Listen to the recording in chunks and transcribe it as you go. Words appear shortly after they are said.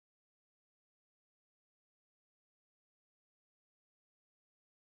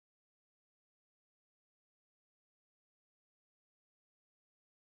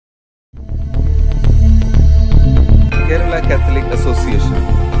Association,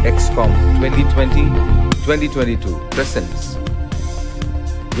 XCOM 2020-2022 presents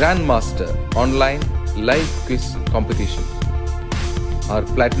Grandmaster Online Live Quiz Competition. Our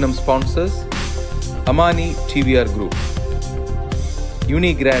platinum sponsors, Amani TVR Group,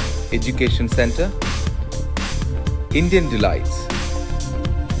 Unigrad Education Center, Indian Delights.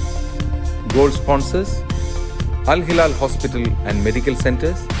 Gold sponsors, Al Hilal Hospital and Medical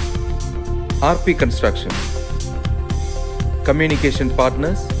Centers, RP Construction. Communication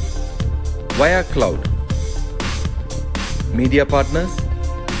partners, Via Cloud. Media partners,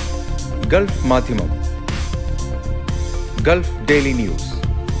 Gulf Madhimam, Gulf Daily News,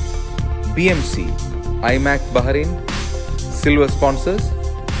 BMC, IMAC Bahrain. Silver sponsors,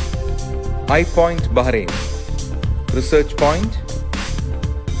 iPoint Bahrain, Research Point,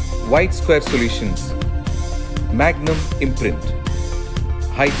 White Square Solutions, Magnum Imprint.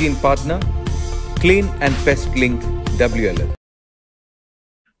 Hygiene partner, Clean and Pest Link WLL.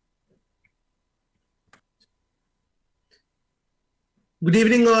 Good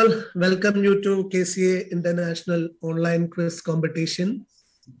evening all. Welcome you to KCA International Online Quiz Competition.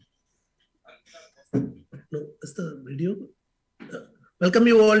 No, is the video? Welcome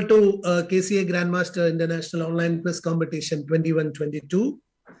you all to KCA Grandmaster International Online Quiz Competition 21-22.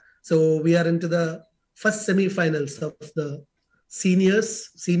 So we are into the first semi-finals of the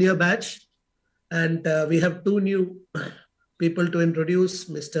senior batch. And we have two new people to introduce,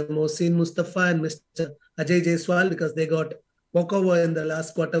 Mr. Mohsin Mustafa and Mr. Ajay Jaiswal, because they got walkover in the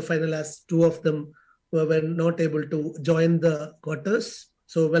last quarter final as two of them were not able to join the quarters.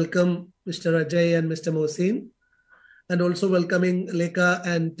 So welcome Mr. Ajay and Mr. Mohsin, and also welcoming Lekha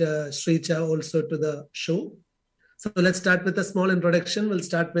and Srija also to the show. So let's start with a small introduction. We'll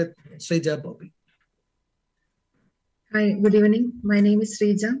start with Srija Bobby. Hi, good evening. My name is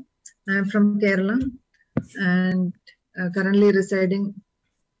Srija. I am from Kerala and currently residing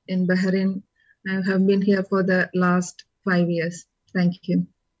in Bahrain. I have been here for the last 5 years. Thank you.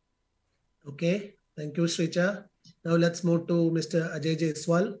 Okay, thank you, Srija. Now let's move to Mr. Ajay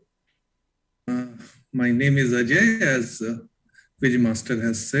Jaiswal. My name is Ajay, as Quiz Master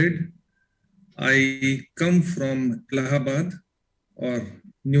has said. I come from Allahabad, or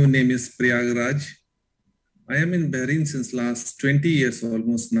new name is Prayagraj. I am in Bahrain since last 20 years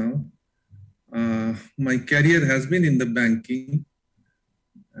almost now. My career has been in the banking,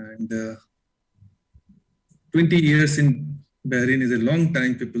 and 20 years in Bahrain is a long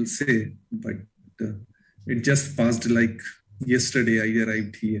time, people say, but it just passed like yesterday I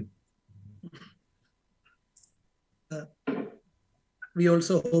arrived here. We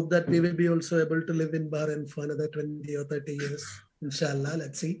also hope that we will be also able to live in Bahrain for another 20 or 30 years. Inshallah,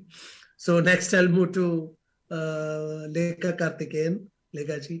 let's see. So next I'll move to Lekha Karthikeyan.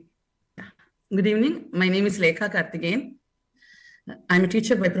 Lekha ji. Good evening. My name is Lekha Karthikeyan. I'm a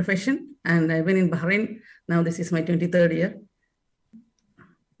teacher by profession and I've been in Bahrain. Now this is my 23rd year.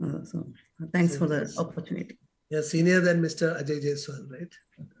 So thanks for the opportunity. You're senior than Mr. Ajay Jaiswal, right?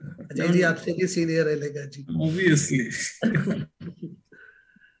 Ajay ji, aapse bhi senior hai Lekha ji. Obviously.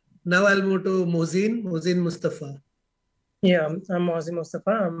 Now I'll move to Mohsin Mustafa. Yeah, I'm Mohsin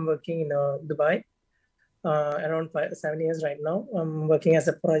Mustafa. I'm working in Dubai. Around 7 years right now. I'm working as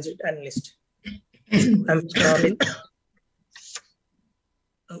a project analyst. I'm from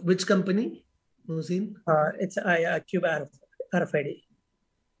which company, Mohsin? It's Cube RFID.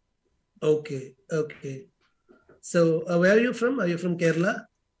 Okay. So where are you from? Are you from Kerala?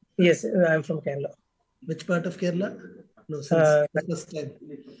 Yes, I'm from Kerala. Which part of Kerala? No, since first time.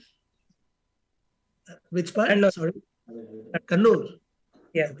 Which part? Kannur. Sorry. Kannur.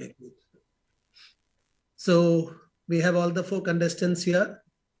 Yeah. Okay. So we have all the 4 contestants here.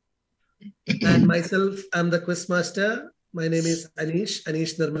 And myself, I'm the quiz master. My name is Anish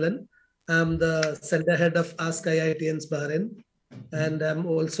Nirmalan. I'm the center head of Ask IITians Bahrain. And I'm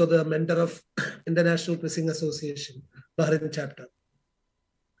also the mentor of International Quizzing Association, Bahrain chapter.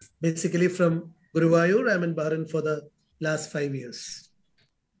 Basically from Guruvayur, I'm in Bahrain for the last 5 years.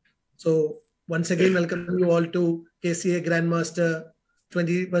 So once again, welcome you all to KCA Grandmaster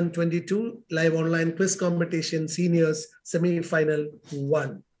 21-22 live online quiz competition seniors semi-final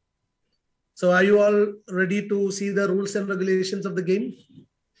 1. So are you all ready to see the rules and regulations of the game?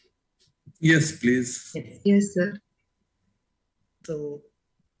 Yes, please. Yes, sir. So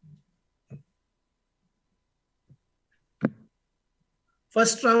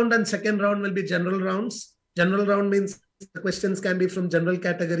first round and second round will be general rounds. General round means the questions can be from general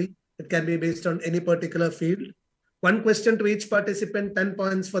category. It can be based on any particular field. 1 question to each participant, 10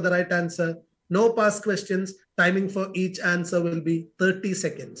 points for the right answer. No pass questions. Timing for each answer will be 30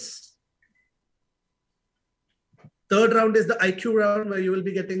 seconds. Third round is the IQ round, where you will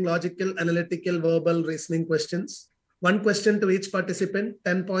be getting logical, analytical, verbal, reasoning questions. 1 question to each participant,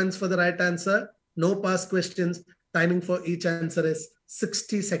 10 points for the right answer, no pass questions. Timing for each answer is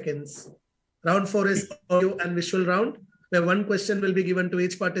 60 seconds. Round 4 is audio and visual round, where 1 question will be given to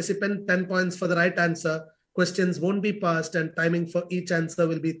each participant, 10 points for the right answer. Questions won't be passed, and timing for each answer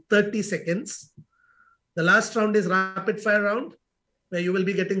will be 30 seconds. The last round is rapid fire round, where you will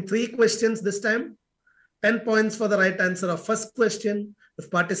be getting 3 questions this time. 10 points for the right answer of first question.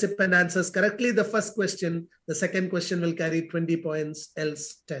 If participant answers correctly the first question, the second question will carry 20 points,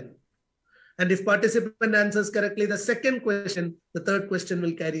 else 10. And if participant answers correctly the second question, the third question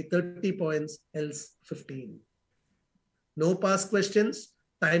will carry 30 points, else 15. No pass questions.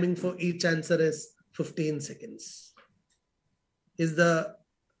 Timing for each answer is 15 seconds. Is the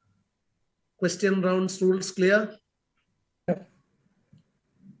question rounds rules clear?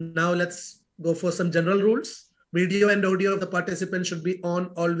 Now let's go for some general rules. Video and audio of the participant should be on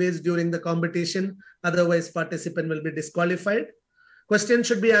always during the competition. Otherwise, participant will be disqualified. Questions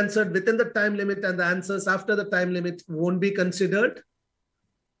should be answered within the time limit, and the answers after the time limit won't be considered.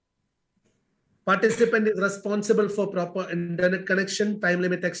 Participant is responsible for proper internet connection. Time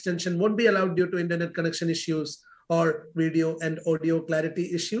limit extension won't be allowed due to internet connection issues or video and audio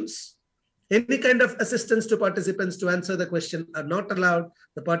clarity issues. Any kind of assistance to participants to answer the question are not allowed.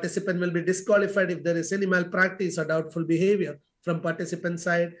 The participant will be disqualified if there is any malpractice or doubtful behavior from participant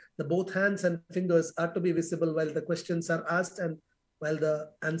side. The both hands and fingers are to be visible while the questions are asked and while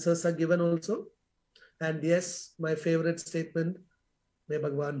the answers are given also. And yes, my favorite statement, May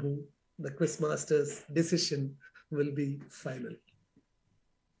Bhagwan Hu, the quiz master's decision will be final.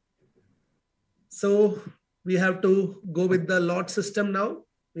 So we have to go with the lot system now.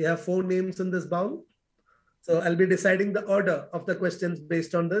 We have 4 names in this bowl. So I'll be deciding the order of the questions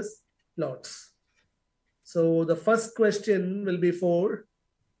based on this lots. So the first question will be for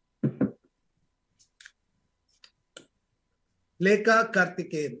Lekha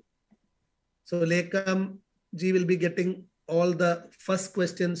Karthikeyan. So Lekha ji will be getting all the first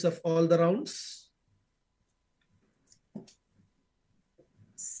questions of all the rounds.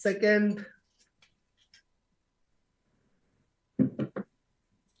 Second,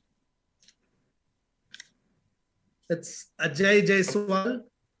 it's Ajay Jaiswal.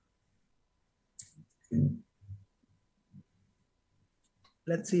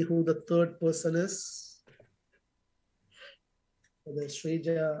 Let's see who the third person is. Whether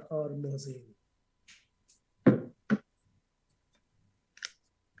Shrija or Mohsin.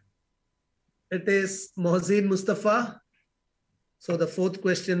 It is Mohsin Mustafa. So the fourth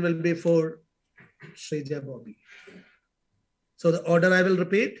question will be for Shrija Bobby. So the order I will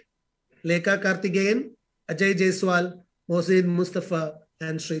repeat. Lekha Karthikeyan, Ajay Jaiswal, Mohsin Mustafa,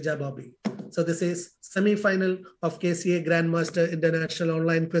 and Shrija Bobby. So this is semi-final of KCA Grandmaster International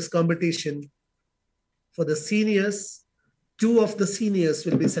Online Quiz Competition. For the seniors, 2 of the seniors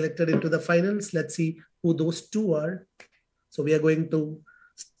will be selected into the finals. Let's see who those 2 are. So we are going to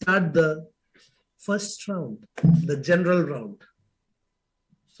start the first round, the general round.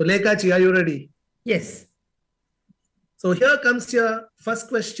 So Lekha, are you ready? Yes. So here comes your first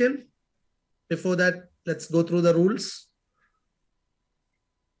question. Before that, let's go through the rules.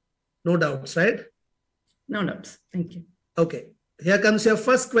 No doubts, right? No doubts. Thank you. Okay. Here comes your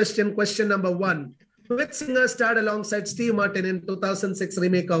first question. Question number 1. Which singer starred alongside Steve Martin in 2006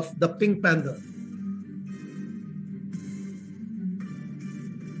 remake of The Pink Panther?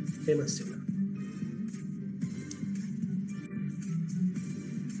 Famous singer.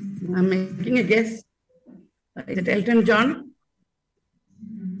 I'm making a guess. Is it Elton John?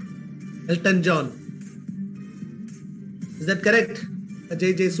 Elton John. Is that correct?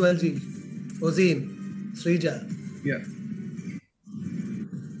 Ajay Jaiswalji, Mohsin, Shrija. Yeah.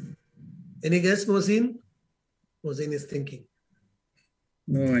 Any guess, Mohsin? Mohsin is thinking.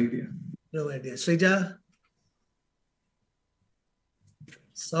 No idea. No idea. Shrija?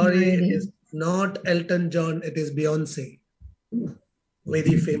 Sorry, it is not Elton John. It is Beyonce.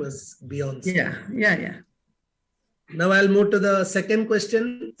 Very famous Beyonce. Yeah. Now I'll move to the second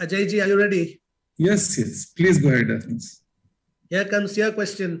question. Ajay ji, are you ready? Yes. Please go ahead, Athens. Here comes your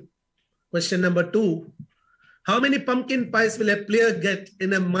question. Question number 2. How many pumpkin pies will a player get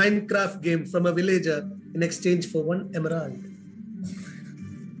in a Minecraft game from a villager in exchange for 1 emerald?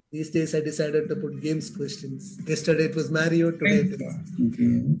 These days I decided to put games questions. Yesterday it was Mario, today it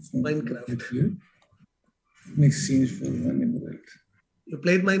is Minecraft. In exchange for 1 emerald. You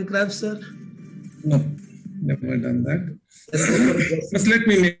played Minecraft, sir? No, never done that. Just let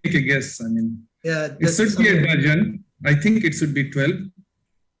me make a guess. Yeah, it should be a dozen. I think it should be 12.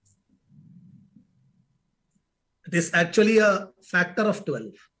 It is actually a factor of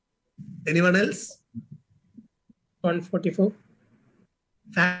 12. Anyone else? 144.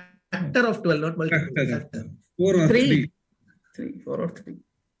 Factor of 12, not multiple. Factor. 4 or 3. 4 or 3.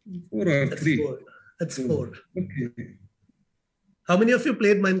 4 or That's 3. 4. That's 4. Okay. How many of you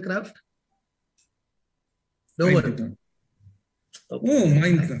played Minecraft? No one. Okay. Oh,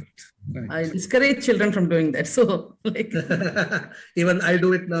 Minecraft. Right. I discourage children from doing that. So, like, even I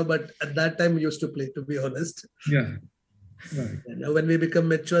do it now, but at that time we used to play, to be honest. Yeah. Right. Now, when we become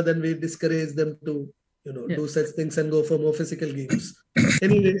mature, then we discourage them to, do such things and go for more physical games.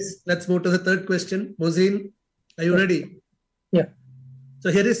 Anyways, let's move to the third question. Mozin, are you ready? Yeah.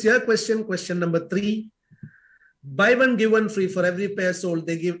 So here is your question. Question number 3. Buy one, give one free. For every pair sold,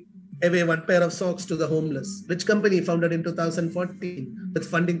 they give away 1 pair of socks to the homeless. Which company, founded in 2014 with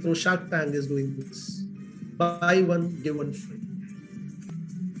funding through Shark Tank, is doing this? Buy one, give one free.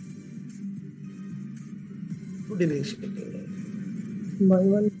 Good initiative. Buy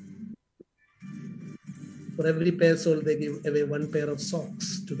one. For every pair sold, they give away 1 pair of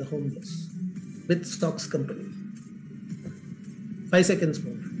socks to the homeless. Which socks company? 5 seconds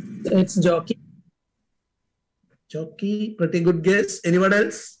more. It's Jockey. Jockey, pretty good guess. Anyone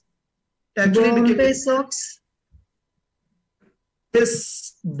else? Bombay socks.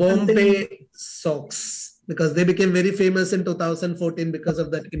 Yes, Bombay socks, because they became very famous in 2014 because of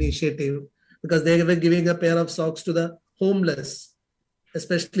that initiative, because they were giving a pair of socks to the homeless,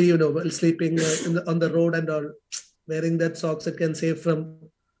 especially, while sleeping on the road and all. Wearing that socks, it can save from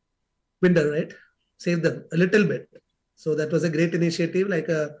winter, right? Save them a little bit. So that was a great initiative, like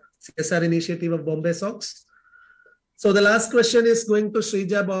a CSR initiative of Bombay socks. So the last question is going to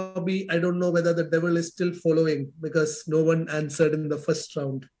Shrija Bobby. I don't know whether the devil is still following because no one answered in the first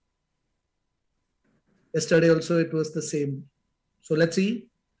round. Yesterday also it was the same. So let's see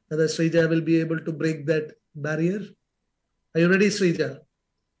whether Shrija will be able to break that barrier. Are you ready, Shrija?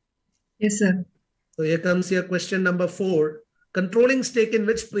 Yes, sir. So here comes your question number 4. Controlling stake in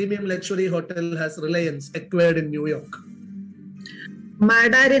which premium luxury hotel has Reliance acquired in New York?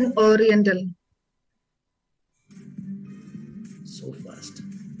 Mandarin Oriental. So fast,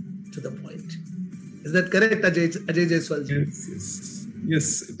 to the point. Is that correct, Ajay Jaiswal? Yes,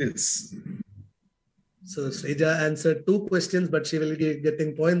 yes, it is. So Shrija answered 2 questions, but she will be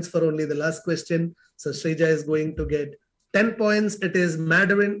getting points for only the last question. So Shrija is going to get 10 points. It is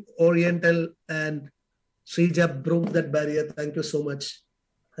Mandarin Oriental, and Shrija broke that barrier. Thank you so much.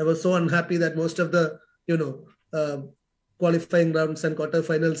 I was so unhappy that most of the, qualifying rounds and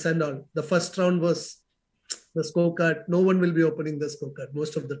quarterfinals and all, the first round was the scorecard. No one will be opening the scorecard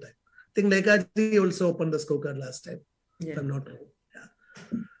most of the time. I think Nekaji also opened the scorecard last time, if I'm not wrong. Yeah.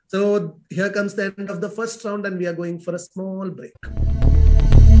 So here comes the end of the first round, and we are going for a small break.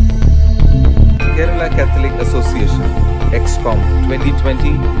 Kerala Catholic Association XCOM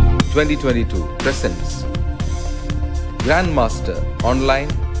 2020-2022 presents Grandmaster Online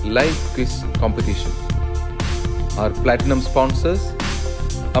Live Quiz Competition. Our platinum sponsors: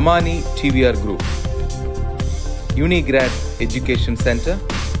 Amani TVR Group, Unigrad Education Center,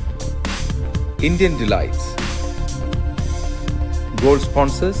 Indian Delights. Gold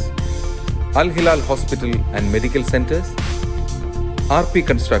sponsors: Al Hilal Hospital and Medical Centers, RP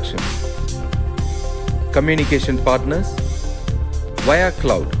Construction. Communication partners: Via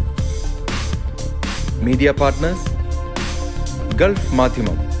Cloud. Media partners: Gulf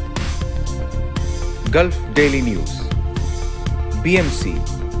Madhimam, Gulf Daily News, BMC,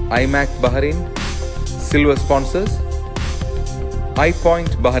 IMAC Bahrain. Silver sponsors: iPoint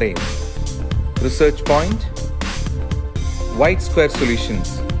Bahrain, Research Point, White Square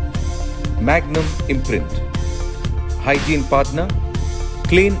Solutions, Magnum Imprint. Hygiene partner: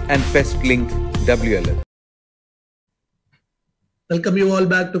 Clean and Pest Link WLL. Welcome you all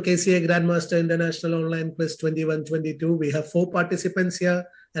back to KCA Grandmaster International Online Quiz 21-22. We have 4 participants here,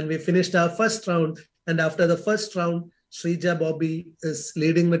 and we finished our first round. And after the first round, Shrija Bobby is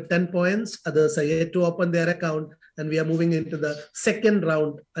leading with 10 points. Others are yet to open their account, and we are moving into the second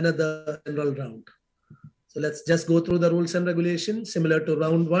round, another general round. So let's just go through the rules and regulations similar to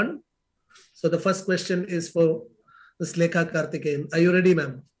round 1. So the first question is for Ms. Lekha Karthikeyan. Are you ready,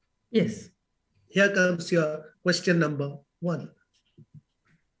 ma'am? yes. Here comes your question number 1.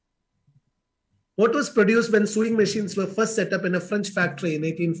 What was produced when sewing machines were first set up in a French factory in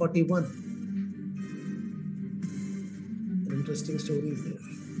 1841? An interesting story there.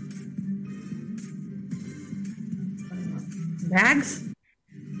 Bags?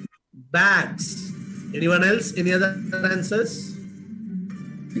 Bags. Anyone else? Any other answers?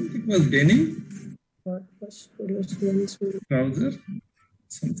 I think it was denim, What was produced when sewing? trouser,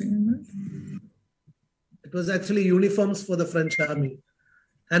 something like that. It was actually uniforms for the French army.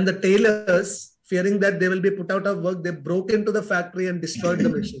 And the tailors, fearing that they will be put out of work, they broke into the factory and destroyed the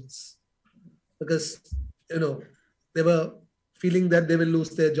machines. Because, they were feeling that they will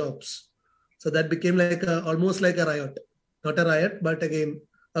lose their jobs. So that became like almost like a riot. Not a riot, but again,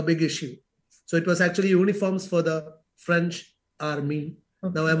 a big issue. So it was actually uniforms for the French army.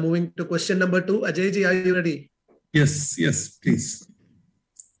 Okay. Now I'm moving to question number 2. Ajay ji, are you ready? Yes, please.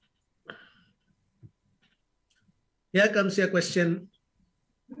 Here comes your question.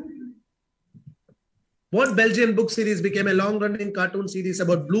 What Belgian book series became a long-running cartoon series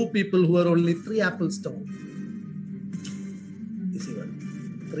about blue people who are only 3 apples tall? Easy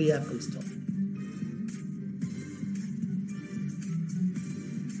one. 3 apples tall.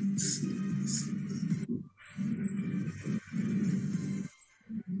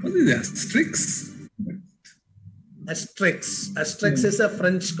 What is Asterix? Asterix is a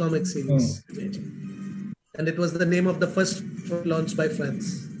French comic series. Oh. And it was the name of the first launched by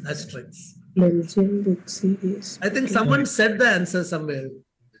France. Asterix. Belgian book series. I think someone said the answer somewhere.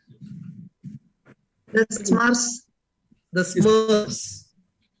 The Smurfs. The Smurfs.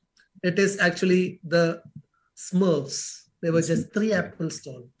 It is actually the Smurfs. They were just 3 apples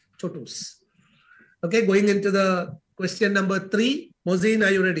tall. Chotus. Okay, going into the question number 3. Mozin,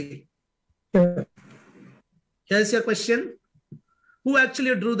 are you ready? Yeah. Here's your question. Who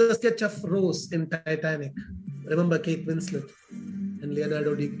actually drew the sketch of Rose in Titanic? Remember Kate Winslet and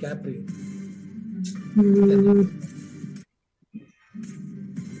Leonardo DiCaprio.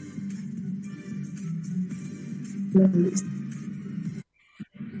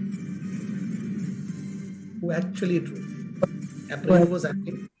 Who actually drew? DiCaprio was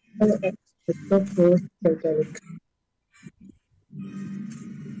acting.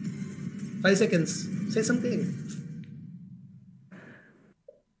 5 seconds. Say something.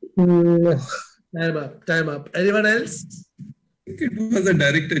 No. Time up. Anyone else? I think it was the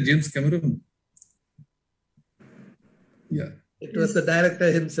director, James Cameron. Yeah. It was the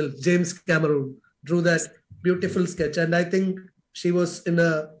director himself, James Cameron, drew that beautiful sketch. And I think she was in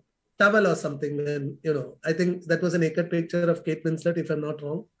a towel or something. And, I think that was a naked picture of Kate Winslet, if I'm not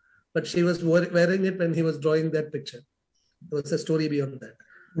wrong. But she was wearing it when he was drawing that picture. There was a story beyond that.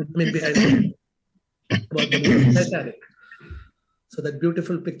 Behind it. About the movie Titanic. So that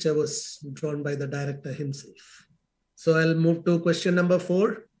beautiful picture was drawn by the director himself. So I'll move to question number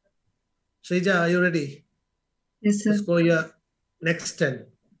 4. Shrija, are you ready? Yes, sir. Score your next 10.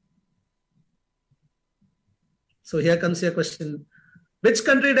 So here comes your question. Which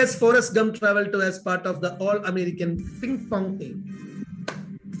country does Forrest Gump travel to as part of the All-American Ping Pong team?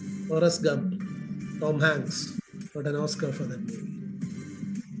 Forrest Gump, Tom Hanks got an Oscar for that movie.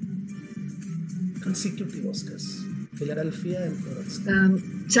 Consecutive Oscars. Philadelphia and Forrest.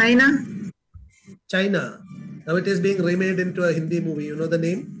 China. Now it is being remade into a Hindi movie. You know the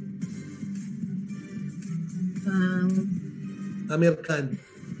name? Amir Khan.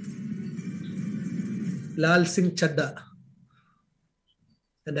 Lal Singh Chadda.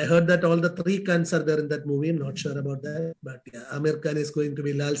 And I heard that all the 3 Khans are there in that movie. I'm not sure about that. But yeah, Amir Khan is going to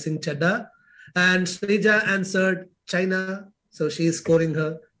be Lal Singh Chadda. And Shrija answered China. So she is scoring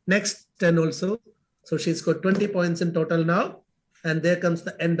her next 10 also. So she's scored 20 points in total now. And there comes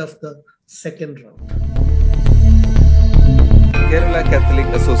the end of the second round. Kerala Catholic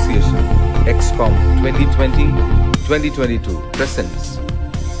Association XCOM 2020-2022 presents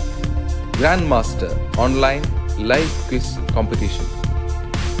Grandmaster Online Live Quiz Competition.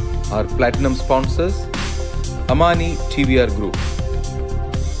 Our platinum sponsors, Amani TVR Group,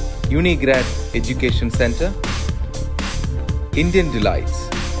 Unigrad Education Center, Indian Delights.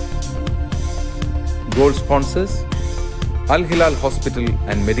 Gold sponsors, Al Hilal Hospital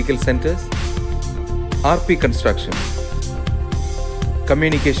and Medical Centers, RP Construction.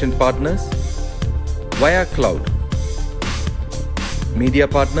 Communication partners, Via Cloud. Media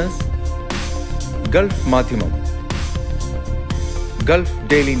partners, Gulf Madhimam, Gulf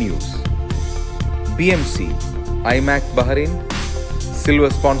Daily News, BMC, IMAC Bahrain.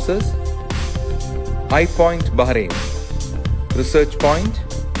 Silver sponsors, iPoint Bahrain, Research Point,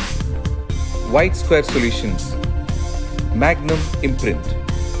 White Square Solutions, Magnum Imprint.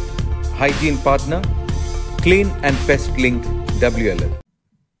 Hygiene partner, Clean and Pest Link WLL.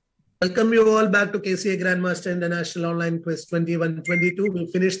 Welcome you all back to KCA Grandmaster International Online Quiz 21-22. We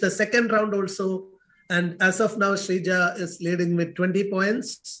finished the second round also. And as of now, Shrija is leading with 20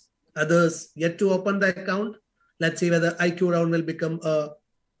 points. Others yet to open the account. Let's see whether IQ round will become a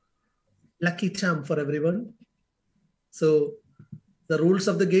lucky charm for everyone. So the rules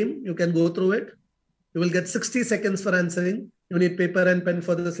of the game, you can go through it. You will get 60 seconds for answering. You need paper and pen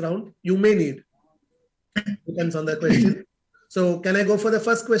for this round. You may need Depends on the question. So can I go for the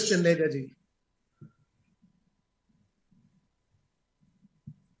first question, Legaji?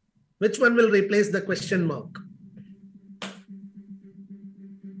 Which one will replace the question mark?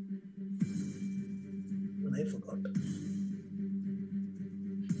 I forgot.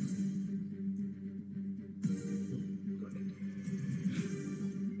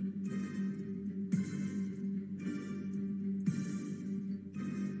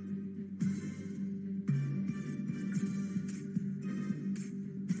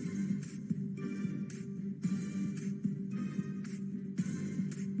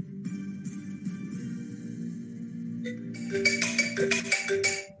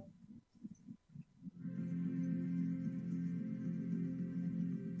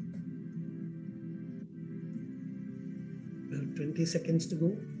 We have 20 seconds to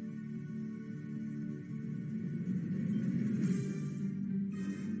go.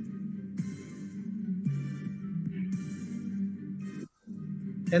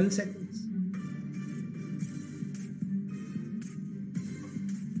 Ten seconds.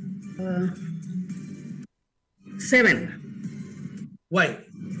 7. Why?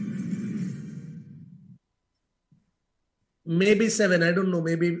 Maybe 7. I don't know.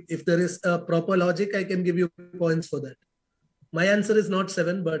 Maybe if there is a proper logic, I can give you points for that. My answer is not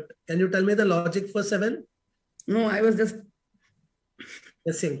 7, but can you tell me the logic for 7? No, I was just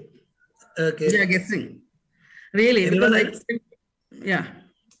Guessing. Okay. yeah, guessing. Really, Anyone because else? yeah.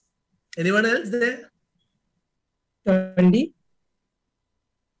 Anyone else there? 20.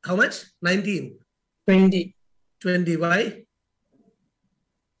 How much? 19. 20. 20. Why?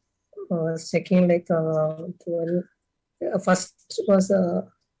 Checking like 12. First was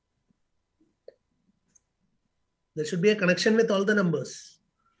There should be a connection with all the numbers.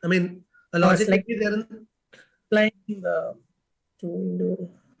 I mean, a logic like- will be there in- applying the 2 into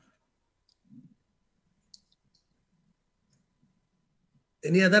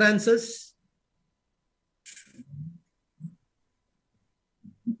Any other answers?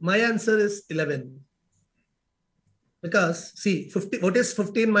 My answer is 11. Because see, 50, what is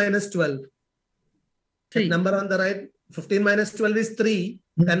 15 minus 12? That 3. number on the right, 15 minus 12 is 3.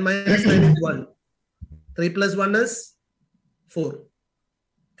 10 minus 9 is 1. 3 plus 1 is 4.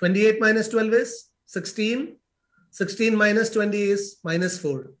 28 minus 12 is 16. 16 minus 20 is minus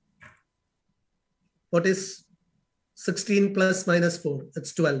 4. What is 16 plus minus 4?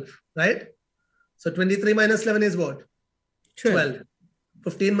 It's 12, right? So 23 minus 11 is what? 12.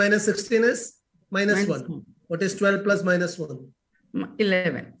 15 minus 16 is minus 1. What is 12 plus minus 1?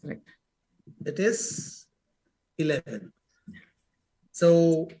 11. Right. It is 11.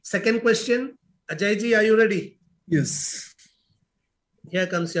 So second question, Ajayji, are you ready? Yes. Here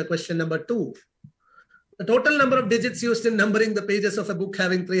comes your question number 2. The total number of digits used in numbering the pages of a book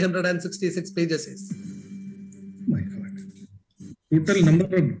having 366 pages is? Oh my God. Total number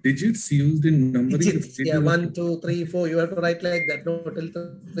of digits used in numbering. Digits. Yeah, 1, 2, 3, 4. You have to write like that. No, till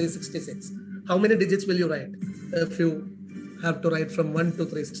 366. How many digits will you write if you have to write from 1 to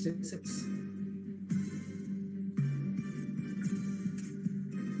 366?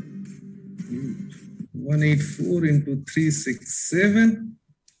 Hmm. 184 into 367.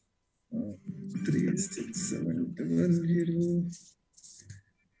 36700.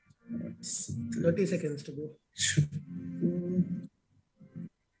 30 seconds to go.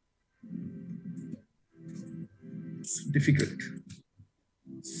 It's difficult.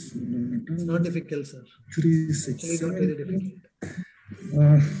 Not difficult, sir. 367. Actually, not very difficult.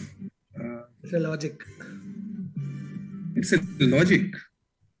 It's a logic. It's a logic.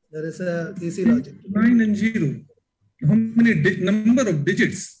 There is a easy logic. 9 and 0. How many number of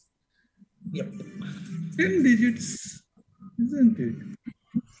digits? Yep. 10 digits, isn't it?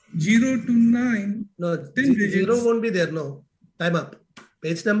 0 to 9. No, 10 0 digits. won't be there. No. Time up.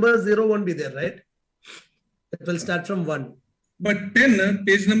 Page number 0 won't be there, right? It will start from 1. But 10,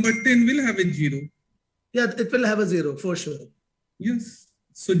 page number 10 will have a 0. Yeah, it will have a 0 for sure. Yes.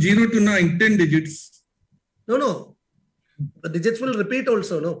 So 0 to 9, 10 digits. No. The digits will repeat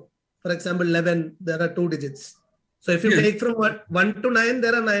also, no? For example, 11, there are 2 digits. So if you Yes. take from 1 to 9,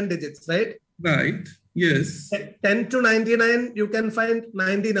 there are 9 digits, right? Right. Yes. 10 to 99, you can find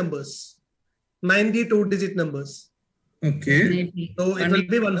 90 numbers. 92 digit numbers. Okay. So it will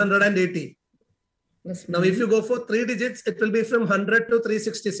be 180. Now, if you go for 3 digits, it will be from 100 to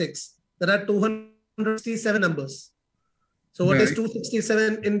 366. There are 267 numbers. So what is Right.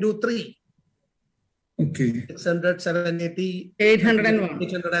 267 into 3? Okay. 600, 780, 801.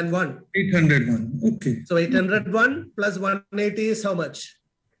 801. 801. Okay. So 801 plus 180 is how much?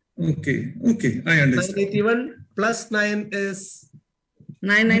 Okay. Okay. I understand. 981 plus 9 is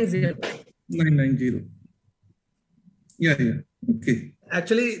 990. 990. Yeah. Okay.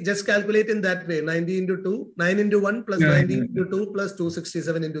 Actually, just calculate in that way. 90 into 2, 9 into 1 plus 90 into 2 plus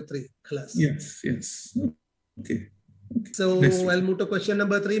 267 into 3. Class. Yes. Okay. So I'll move to question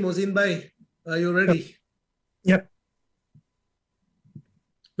number 3. Mohsin bhai, are you ready? Yep.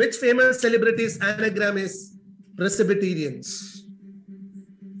 Which famous celebrity's anagram is Presbyterians?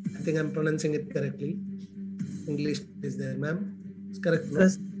 I think I'm pronouncing it correctly. English is there, ma'am. It's correct. No?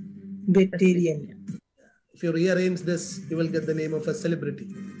 Presbyterian. If you rearrange this, you will get the name of a celebrity.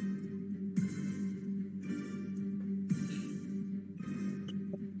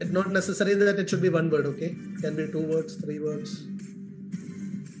 It's not necessary that it should be one word, okay? It can be 2 words, 3 words.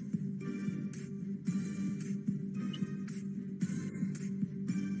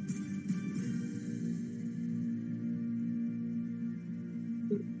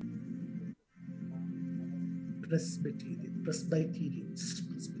 Presbyterians.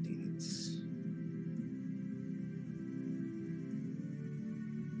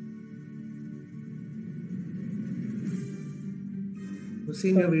 You've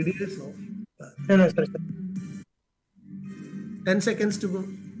seen your videos of No, sorry. 10 seconds to go.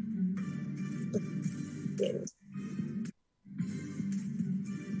 Yes.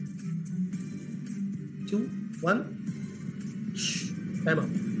 2, 1. Shh. Time out.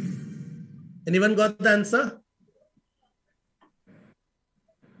 Anyone got the answer?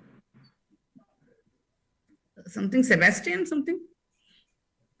 Something Sebastian, something?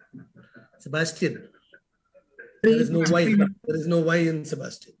 Sebastian. There is no Y. There is no Y in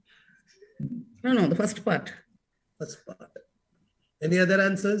Sebastian. No, the first part. First part. Any other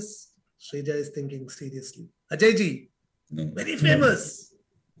answers? Shrija is thinking seriously. Ajay ji. No. Very famous.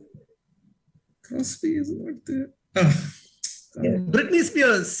 Crosby is not there. Britney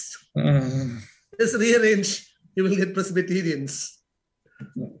Spears. Just rearrange. You will get Presbyterians.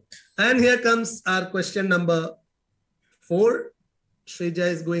 And here comes our question number 4. Shrija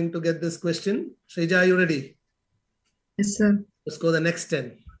is going to get this question. Shrija, are you ready? Yes, sir. Let's go the next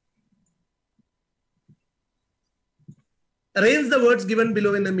 10. Arrange the words given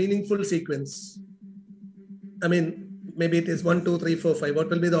below in a meaningful sequence. I mean, maybe it is 1, 2, 3, 4, 5. What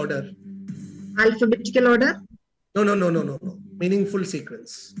will be the order? Alphabetical order? No. Meaningful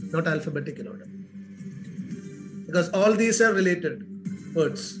sequence, not alphabetical order. Because all these are related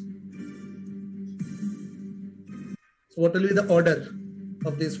words. So what will be the order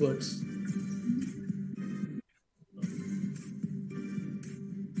of these words?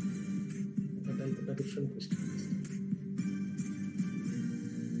 Different questions.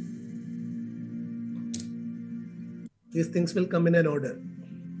 These things will come in an order.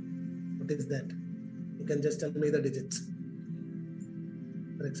 What is that? You can just tell me the digits.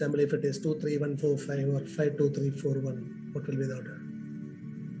 For example, if it is 2, 3, 1, 4, 5 or 5, 2, 3, 4, 1, what will be the order?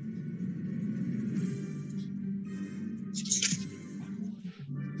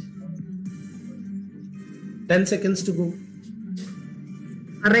 Ten seconds to go.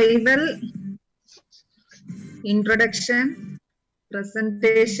 Arrival, introduction,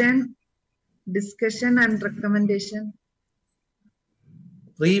 presentation, discussion and recommendation.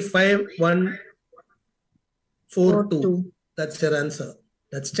 3, 5, 1, 4, 2. 2. That's your answer.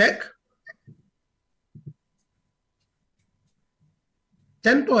 Let's check.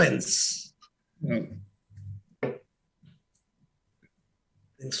 10 points. Wow. I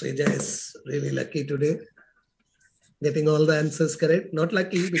think Shrija is really lucky today. Getting all the answers correct. Not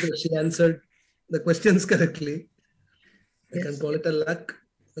lucky because she answered the questions correctly. I can call it a luck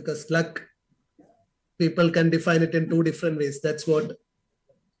because luck, people can define it in 2 different ways. That's what,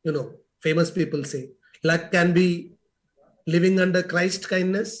 famous people say. Luck can be living under Christ's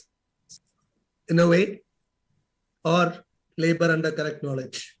kindness in a way, or labor under correct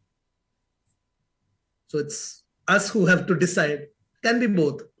knowledge. So it's us who have to decide. Can be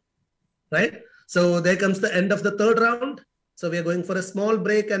both, right? So there comes the end of the 3rd round. So we are going for a small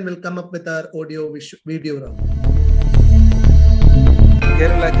break and we'll come up with our audio video round.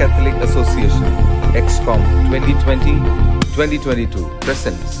 Kerala Catholic Association XCOM 2020-2022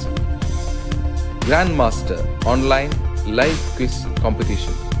 presents Grandmaster Online Live Quiz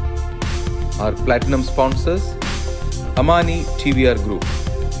Competition. Our platinum sponsors: Amani TVR Group,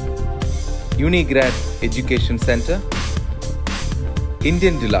 Unigrad Education Center,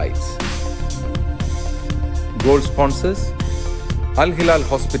 Indian Delights. Gold sponsors: Al Hilal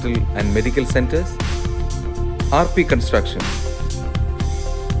Hospital and Medical Centers, RP Construction.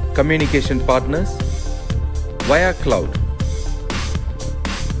 Communication partners: Via Cloud.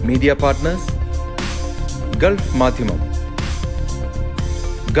 Media partners: Gulf Madhimam,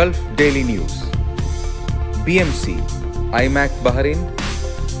 Gulf Daily News, BMC, IMAC Bahrain.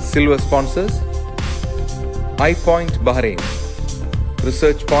 Silver sponsors: iPoint Bahrain.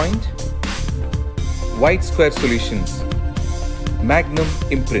 Research Point, White Square Solutions, Magnum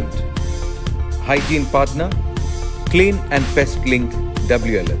Imprint. Hygiene Partner, Clean and Pest Link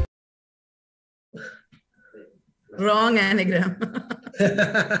WLL. Wrong anagram.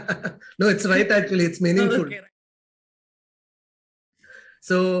 No, it's right actually. It's meaningful. Okay.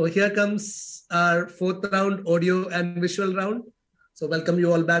 So here comes our fourth round, audio and visual round. So welcome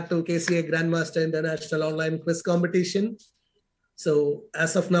you all back to KCA Grandmaster International Online Quiz Competition. So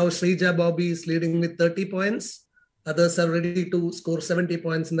as of now, Shrija Bobby is leading with 30 points. Others are ready to score 70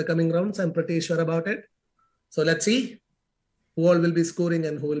 points in the coming rounds. I'm pretty sure about it. So let's see who all will be scoring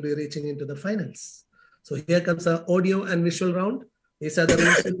and who will be reaching into the finals. So here comes our audio and visual round. These are the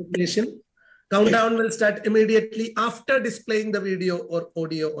rules and regulation. Countdown will start immediately after displaying the video or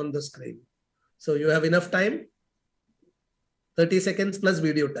audio on the screen. So you have enough time. 30 seconds plus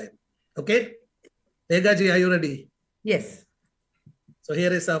video time. Okay? Megha ji, are you ready? Yes. So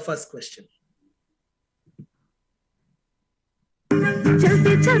here is our first question.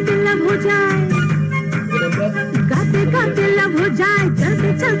 चलते चलते लब हो जाए, गाते गाते लब हो जाए, चलते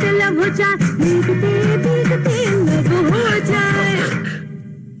चलते लब हो जाए, भीगते भीगते लब हो जाए.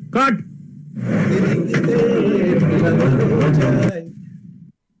 Cut.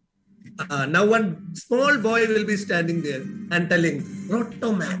 Now one small boy will be standing there and telling,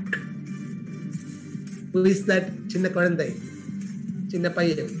 Rotomac. Who is that? Chinna Korandai. Chinna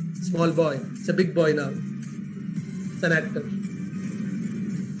Payan. Small boy. It's a big boy now. It's an actor.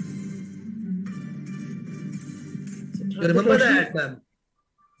 You remember that, ma'am?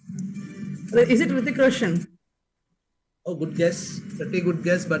 Is it Hrithik Roshan? Oh, good guess. Pretty good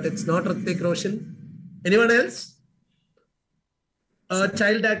guess, but it's not Hrithik Roshan. Anyone else? A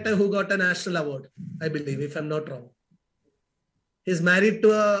child actor who got a national award, I believe, if I'm not wrong. He's married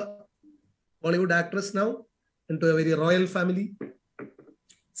to a Bollywood actress now, into a very royal family.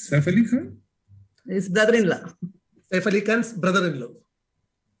 Saif Ali Khan? His brother-in-law. Saif Ali Khan's brother-in-law.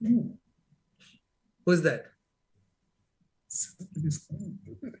 Who is that?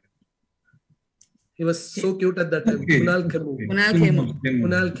 He was so cute at that time. Okay. Kunal Khemu. Kunal Khemu.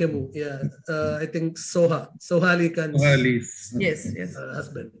 Kunal Khemu, yeah. I think Soha Ali Khan's Yes, yes.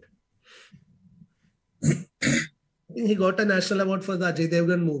 husband. I think he got a national award for the Ajay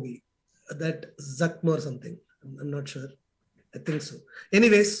Devgan movie. That Zakhma or something. I'm not sure. I think so.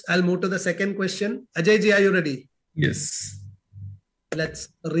 Anyways, I'll move to the second question. Ajay ji, are you ready? Yes. Let's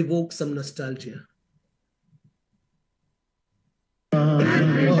revoke some nostalgia.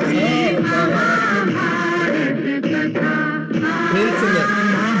 Male singer.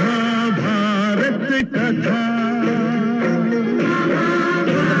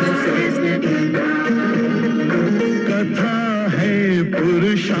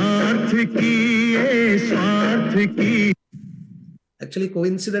 Actually,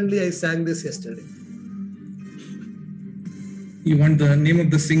 coincidentally, I sang this yesterday. You want the name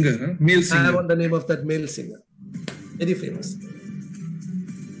of the singer, huh? Male singer? I want the name of that male singer. Very famous.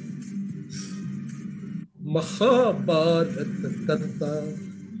 Mahabharat Katha.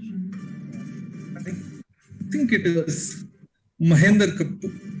 I think it is Mahendra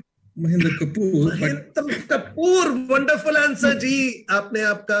Kapoor. Mahendra Kapoor. Mahendra Kapoor. Wonderful answer, ji. आपने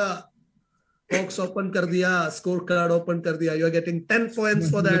आपका box open कर दिया, scorecard open कर दिया. You are getting 10 points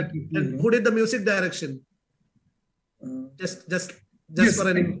for that. And who did the music direction? Just yes, for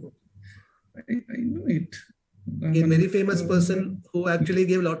an info. I know it. A very famous person who actually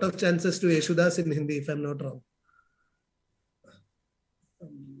gave a lot of chances to Yeshudas in Hindi, if I'm not wrong.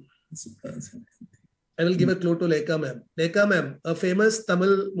 I will give a clue to Lekha ma'am. Lekha ma'am, a famous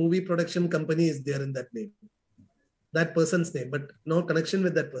Tamil movie production company is there in that name. That person's name, but no connection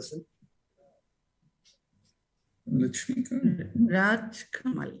with that person. Raj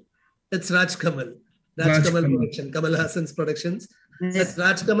Kamal. It's Raj Kamal. Raj Kamal production. Kamal Hassan's productions. Yes.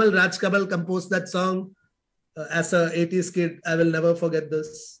 Raj Kamal composed that song. As a 80s kid, I will never forget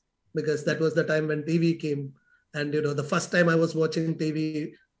this because that was the time when TV came. And, you know, the first time I was watching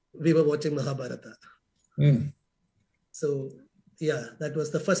TV, we were watching Mahabharata. So, yeah, that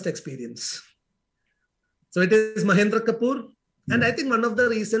was the first experience. So it is Mahendra Kapoor. And I think one of the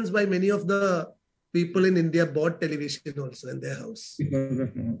reasons why many of the people in India bought television also in their house.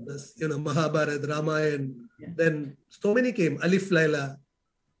 You know, Mahabharata, Ramayana, then so many came. Alif Laila.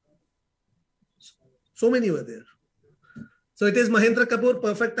 So many were there. So it is Mahendra Kapoor.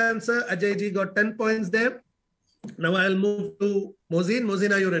 Perfect answer. Ajay ji got 10 points there. Now I'll move to Mohsin.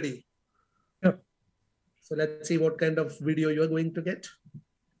 Mohsin, are you ready? Yep. So let's see what kind of video you are going to get.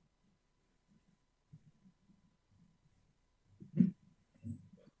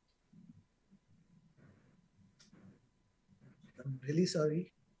 really sorry.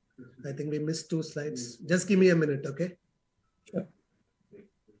 I think we missed 2 slides. Just give me a minute, okay? Sure.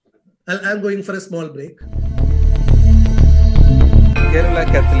 I'm going for a small break. Kerala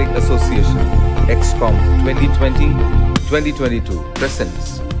Catholic Association XCOM 2020-2022 presents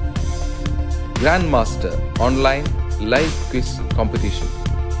Grandmaster Online Live Quiz Competition.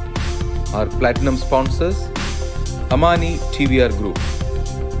 Our platinum sponsors Amani TVR Group,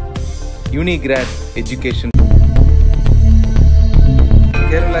 Unigrad Education.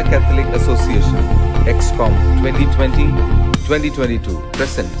 Kerala Catholic Association XCOM 2020-2022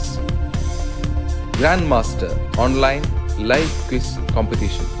 presents Grandmaster Online Live Quiz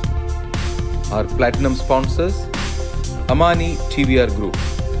Competition. Our platinum sponsors Amani TVR Group,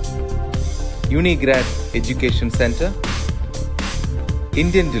 Unigrad Education Center,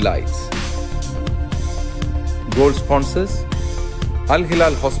 Indian Delights. Gold sponsors Al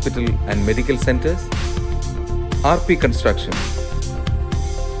Hilal Hospital and Medical Centers, RP Construction.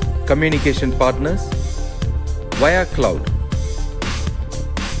 Communication partners Via Cloud.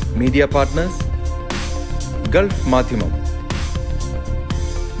 Media partners Gulf Madhimam,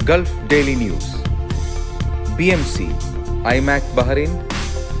 Gulf Daily News, BMC, IMAC Bahrain.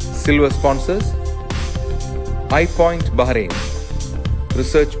 Silver sponsors iPoint Bahrain,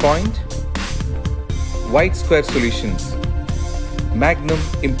 Research Point, White Square Solutions, Magnum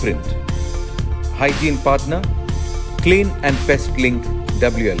Imprint. Hygiene partner Clean and Pest Link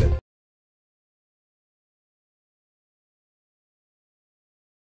WLL.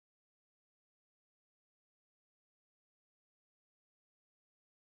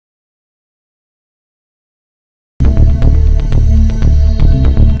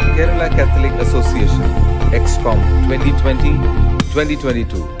 Kerala Catholic Association XCOM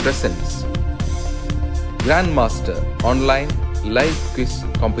 2020-2022 presents Grandmaster Online Live Quiz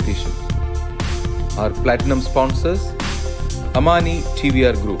Competition. Our platinum sponsors Amani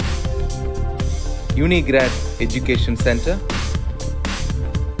TVR Group, Unigrad Education Center,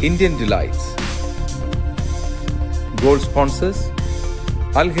 Indian Delights. Gold sponsors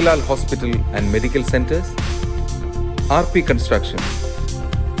Al Hilal Hospital and Medical Centers, RP Construction.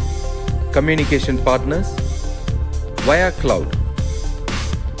 Communication partners Via Cloud.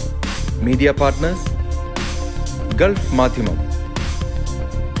 Media partners Gulf Madhimam,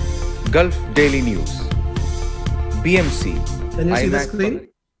 Gulf Daily News, BMC. Can you see the IMAC screen?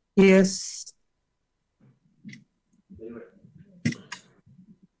 Yes.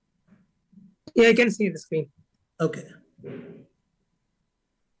 Yeah, I can see the screen. Okay.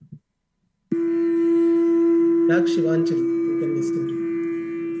 Yak Shivanchali, you can listen to.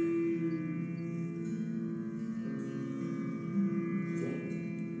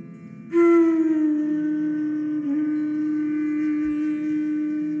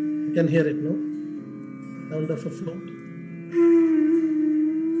 You can hear it, no? Sound of a float.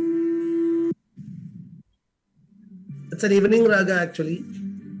 It's an evening raga actually.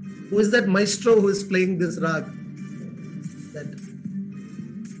 Who is that maestro who is playing this rag? That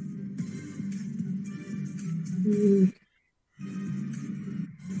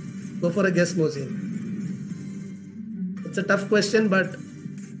go for a guess, Mosin. It's a tough question, but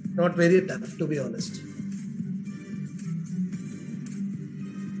not very tough, to be honest.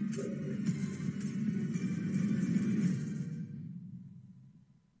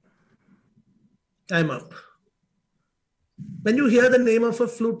 Time up. When you hear the name of a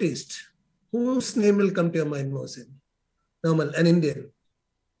flutist, whose name will come to your mind, Mohsin? Normal, an Indian.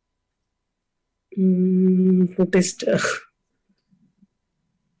 Flutist.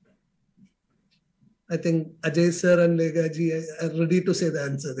 I think Ajay sir and Legaji are ready to say the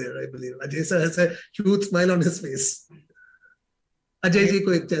answer there, I believe. Ajay sir has a huge smile on his face. Ajay ji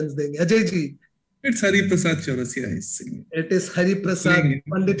ko ek chance denge. Ajay ji. It's Hari Prasad Chaurasia is singing. It is Hari Prasad,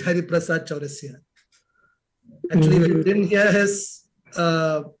 Pandit Hari Prasad Chaurasia. Actually, if you didn't hear his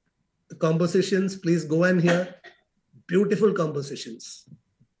compositions, please go and hear. Beautiful compositions.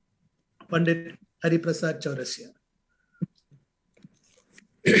 Pandit Hari Prasad Chaurasia.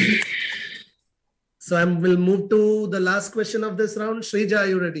 So we'll move to the last question of this round. Shrija, are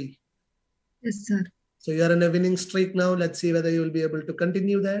you ready? Yes, sir. So you are in a winning streak now. Let's see whether you will be able to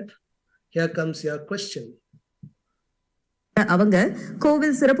continue that. Here comes your question. அவங்க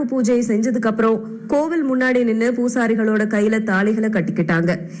கோவில் சிறப்பு பூஜையை செஞ்சதுக்கு அப்புறம் கோவில் முன்னாடி நின்று பூசாரிகளோட கையில தாலிகளை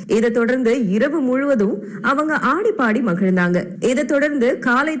கட்டிக்கிட்டாங்க. இதை தொடர்ந்து இரவு முழுவதும் அவங்க ஆடி பாடி மகிழ்ந்தாங்க. இதை தொடர்ந்து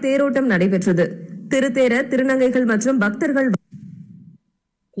காலை தேரோட்டம் நடைபெற்றது. திருத்தேர திருநங்கைகள் மற்றும் பக்தர்கள்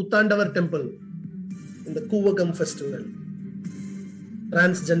Kutandavar Temple in the Kuvagam Festival,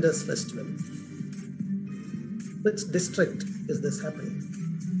 Transgenders Festival. Which district is this happening?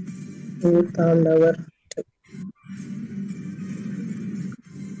 Kutandavar.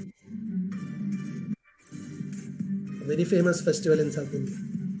 Very famous festival in South India.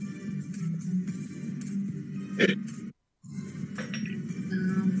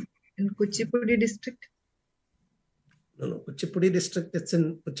 In Kuchipudi district. No, Kuchipudi district. It's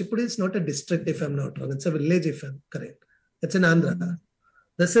in Kuchipudi. It's not a district, if I'm not wrong. It's a village, if I'm correct. It's in Andhra.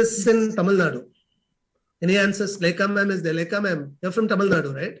 This is in Tamil Nadu. Any answers? Lekha ma'am is there. Lekha ma'am, you're from Tamil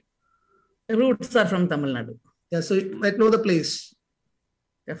Nadu, right? Roots are from Tamil Nadu. Yeah, so you might know the place.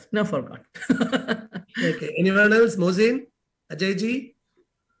 Yes, no, forgot. Okay. Anyone else? Mohsin? Ajay ji?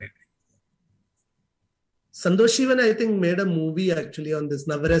 Santosh Shivan, I think, made a movie actually on this,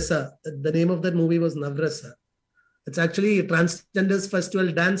 Navrasa. The name of that movie was Navrasa. It's actually transgenders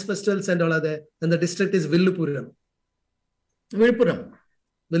festival, dance festivals and all are there. And the district is Villupuram. Villupuram.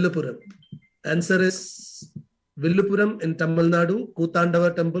 Answer is Villupuram in Tamil Nadu,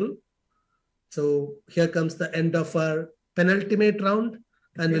 Koothandava temple. So here comes the end of our penultimate round,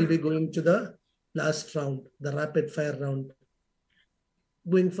 and we'll be going to the last round, the rapid fire round.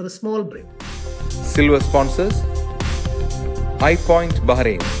 Going for a small break. Silver sponsors: iPoint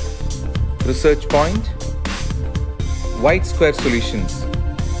Bahrain, Research Point, White Square Solutions,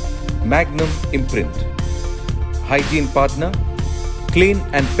 Magnum Imprint. Hygiene partner: Clean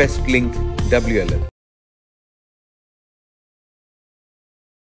and Pest Link WLL.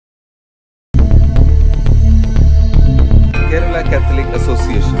 Kerala Catholic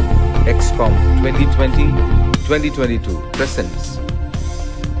Association XCOM 2020-2022 presents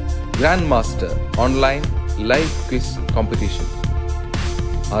Grandmaster Online Live Quiz Competition.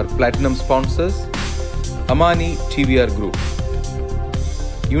 Our platinum sponsors: Amani TVR Group,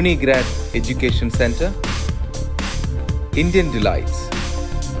 Unigrad Education Center, Indian Delights.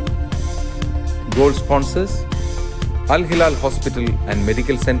 Gold sponsors: Al Hilal Hospital and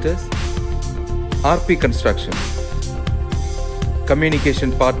Medical Centers, RP Construction.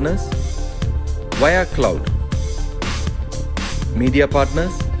 Communication partners: Via Cloud. Media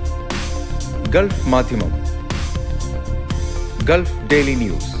partners: Gulf Madhyamam, Gulf Daily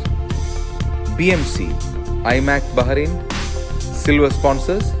News, BMC, IMAC Bahrain. Silver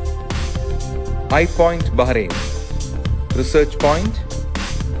sponsors: iPoint Bahrain, Research Point,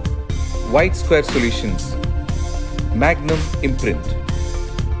 White Square Solutions, Magnum Imprint.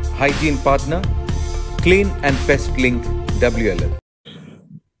 Hygiene partner: Clean and Pest Link WLL.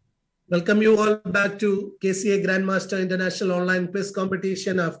 Welcome you all back to KCA Grandmaster International Online Quiz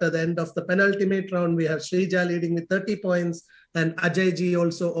Competition. After the end of the penultimate round, we have Shrija leading with 30 points, and Ajay ji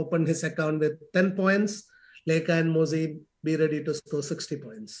also opened his account with 10 points. Lekha and Mohsin, be ready to score 60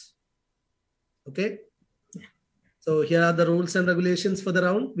 points. Okay? So here are the rules and regulations for the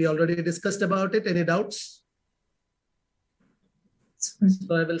round. We already discussed about it. Any doubts?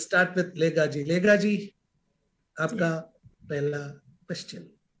 So I will start with Lekha ji. Lekha ji, aapka pehla question.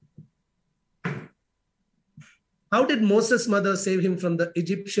 How did Moses' mother save him from the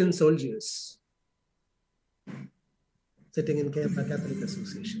Egyptian soldiers? Sitting in Kerala Catholic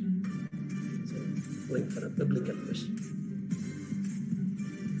Association. So, going for a biblical question.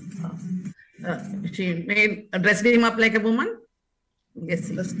 She dressed him up like a woman? Yes.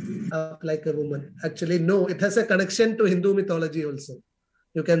 Dressed up like a woman. Actually, no. It has a connection to Hindu mythology also.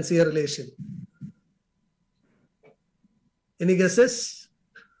 You can see a relation. Any guesses?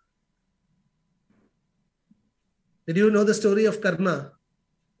 Did you know the story of Karna?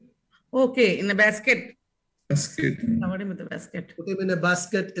 Okay, in a basket. Basket. Covered him with a basket. Put him in a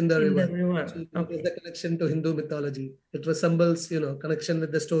basket in the river. Okay. There's the connection to Hindu mythology. It resembles, connection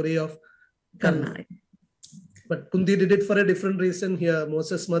with the story of Karna. But Kunti did it for a different reason. Here,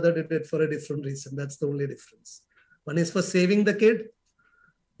 Moses' mother did it for a different reason. That's the only difference. One is for saving the kid.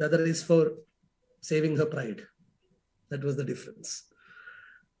 The other is for saving her pride. That was the difference.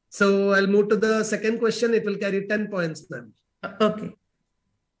 So I'll move to the second question. It will carry 10 points, ma'am. Okay.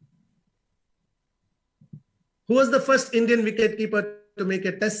 Who was the first Indian wicketkeeper to make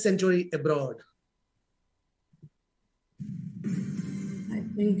a test century abroad? I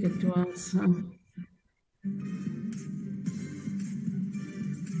think it was...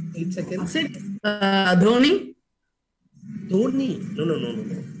 8 seconds. Was it Dhoni? Dhoni? No.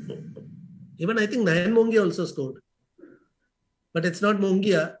 Even I think Nayan Mongia also scored. But it's not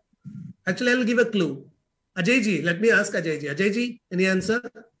Mongia. Actually, I'll give a clue. Ajay ji, let me ask Ajay ji. Ajay ji, any answer?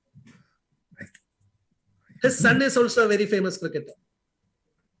 His son is also a very famous cricketer.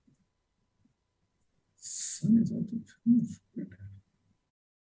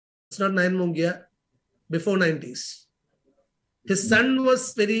 It's not Nayan Mongia. Before 90s. His son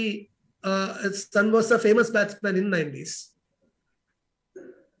was a famous batsman in 90s.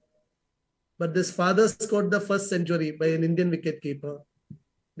 But this father scored the first century by an Indian wicketkeeper.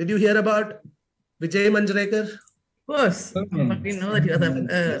 Did you hear about Vijay Manjrekar? course. But we know that you are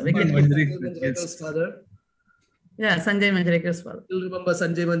the wicket. Manjrekar's father. Yeah, Sanjay Manjrekar's father. You'll remember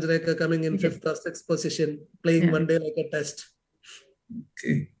Sanjay Manjrekar coming in 5th or 6th position, playing one day like a test.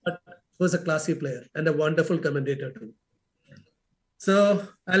 Okay. But he was a classy player and a wonderful commentator too. So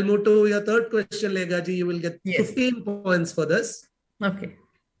I'll move to your third question, Legaji. You will get 15 points for this. Okay.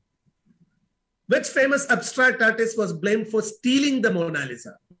 Which famous abstract artist was blamed for stealing the Mona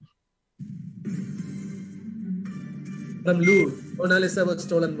Lisa? From Louvre, Mona Lisa was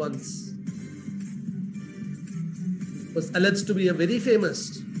stolen once. Was alleged to be a very famous.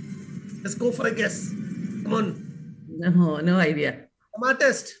 Let's go for a guess. Come on. No idea. Some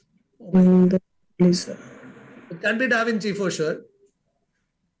artist. Lisa. It can be Da Vinci for sure.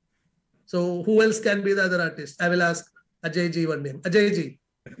 So who else can be the other artist? I will ask Ajay ji one name. Ajay ji.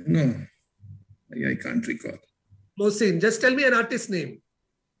 No, I can't recall. Mohsin, just tell me an artist name.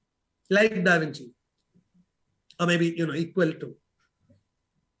 Like Da Vinci. Or maybe, equal to.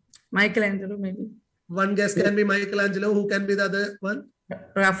 Michelangelo, maybe. One guess can be Michelangelo. Who can be the other one?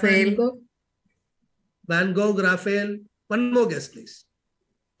 Raphael. Van Gogh, Raphael. One more guess, please.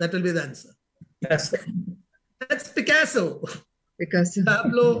 That will be the answer. Yes. That's Picasso. Picasso.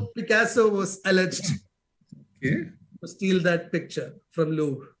 Pablo Picasso was alleged Okay. to steal that picture from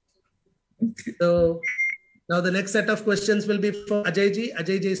Louvre. Okay. So now the next set of questions will be for Ajay ji.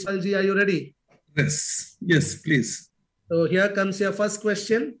 Ajay Jaiswal ji, are you ready? Yes. Yes, please. So here comes your first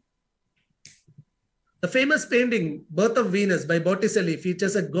question. The famous painting, Birth of Venus by Botticelli,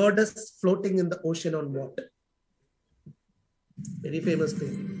 features a goddess floating in the ocean on water. Very famous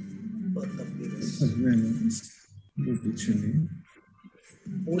painting, Birth of Venus.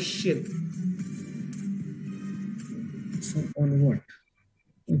 Ocean. So on what?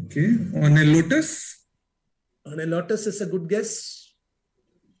 Okay. On a lotus? On a lotus is a good guess.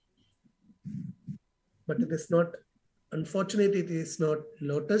 But it is not, unfortunately, it is not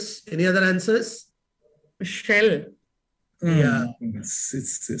lotus. Any other answers? Shell. Yeah. Yes,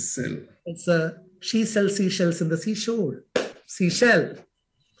 it's a cell. It's a she sells seashells in the seashore. Seashell.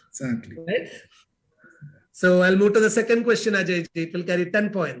 Exactly. Right? So I'll move to the second question, Ajay. It will carry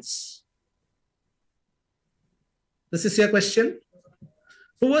 10 points. This is your question.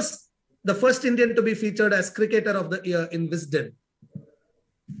 Who was the first Indian to be featured as Cricketer of the Year in Wisden?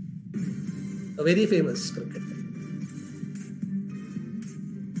 A very famous cricketer.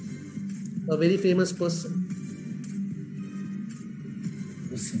 A very famous person.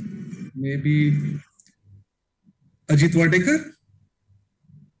 Maybe Ajit Wadekar?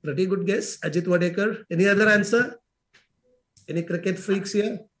 Pretty good guess. Ajit Wadekar. Any other answer? Any cricket freaks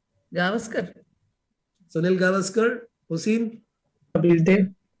here? Gavaskar. Sunil Gavaskar. Hussein? Kapil Dev.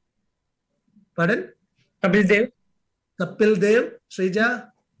 Pardon? Kapil Dev. Kapil Dev. Shrija?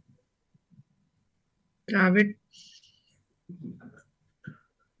 Dravid.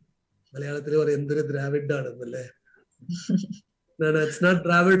 മലയാളത്തിൽ ഒരു എന്തൊരു Dravid ആണെന്നല്ലേ? No, it's not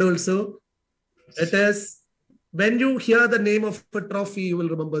Dravid also. It is, when you hear the name of a trophy, you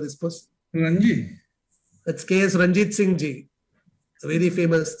will remember this person. Ranji. It's KS Ranjit Singh ji. A very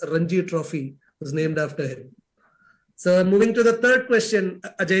famous Ranji trophy was named after him. So moving to the third question,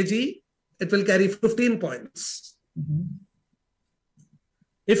 Ajay ji, it will carry 15 points.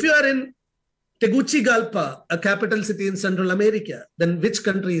 If you are in Tegucigalpa, a capital city in Central America, then which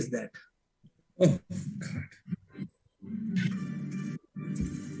country is that? Oh, God.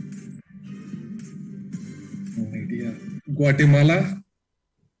 No idea. Guatemala?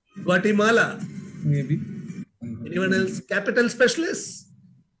 Guatemala. Maybe. Anyone else? Capital specialist?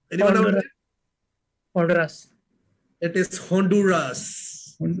 Anyone out there? Honduras. It is Honduras.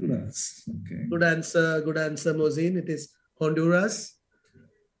 Honduras. Okay. Good answer, Mohsin. It is Honduras.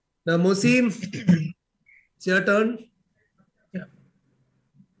 Now, Mohsin, it's your turn. Yeah.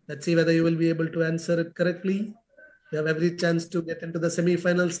 Let's see whether you will be able to answer it correctly. You have every chance to get into the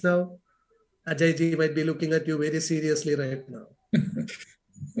semi-finals now. Ajay ji might be looking at you very seriously right now.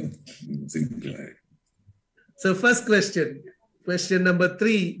 So first question number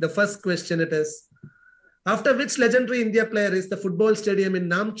 3, the first question it is, after which legendary India player is the football stadium in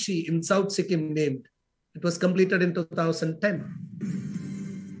Namchi in South Sikkim named? It was completed in 2010.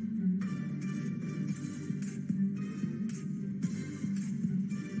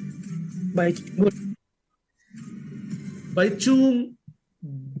 Baichung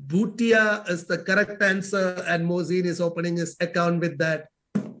Bhutia is the correct answer, and Mohsin is opening his account with that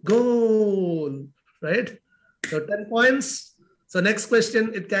goal, right? So 10 points. So next question,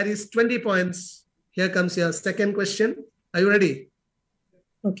 it carries 20 points. Here comes your second question. Are you ready?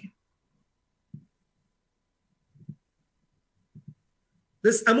 Okay.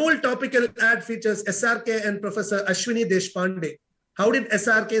 This Amul topical ad features SRK and Professor Ashwini Deshpande. How did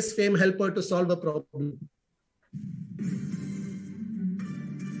SRK's fame help her to solve a problem?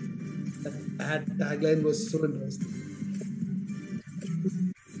 That ad tagline was so interesting.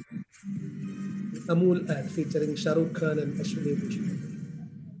 Amul ad featuring Shah Rukh Khan and Ashwini Deshpande.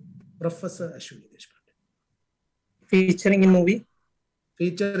 Professor Ashwini Deshpande. Featuring in movie?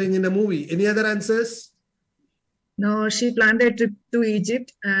 Featuring in a movie. Any other answers? No, she planned a trip to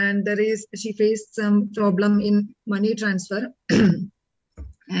Egypt and she faced some problem in money transfer.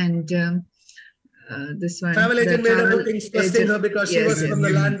 And this one. Travel agent made a booking trusting her because she was from the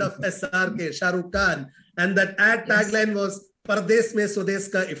land of SRK, Shah Rukh Khan. And that ad tagline was Pardesh Mein Swadesh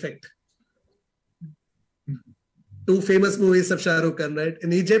Ka Effect. Two famous movies of Shah Rukh Khan, right?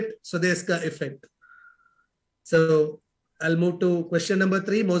 In Egypt, Swadesh Ka Effect. So I'll move to question number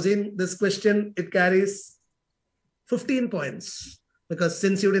 3. Mohsin, this question, it carries 15 points because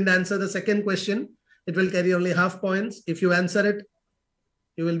since you didn't answer the second question, it will carry only half points. If you answer it,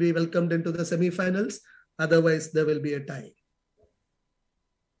 you will be welcomed into the semi-finals. Otherwise, there will be a tie.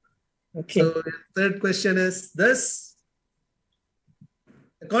 Okay. So the third question is this.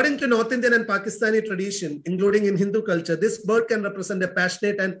 According to North Indian and Pakistani tradition, including in Hindu culture, this bird can represent a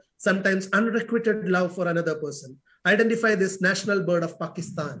passionate and sometimes unrequited love for another person. Identify this national bird of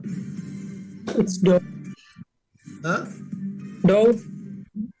Pakistan. It's dove. Huh? Dove.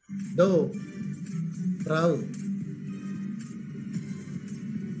 Dove. Bravo.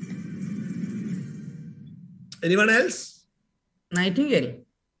 Anyone else? Nightingale.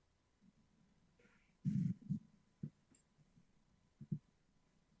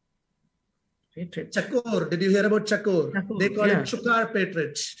 Partridge. Chakor. Did you hear about Chakor? Chakor, They call yeah. it Chukar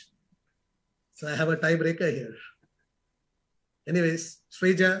Partridge. So I have a tiebreaker here. Anyways,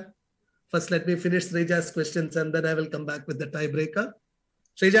 Sreja, first let me finish Sreja's questions and then I will come back with the tiebreaker.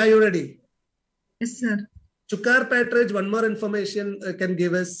 Sreja, are you ready? Yes, sir. Chukar Partridge, one more information can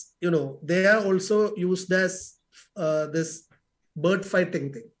give us, they are also used as this bird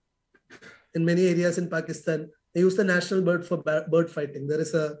fighting thing. In many areas in Pakistan, they use the national bird for bird fighting. There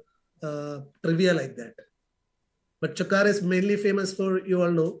is a trivia like that. But Chukar is mainly famous for, you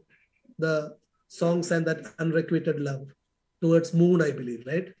all know, the songs and that unrequited love towards moon, I believe,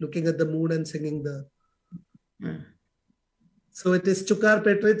 right? Looking at the moon and singing the... So it is Chukar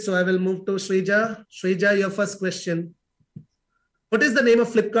Partridge. So I will move to Sreja. Sreja, your first question. What is the name of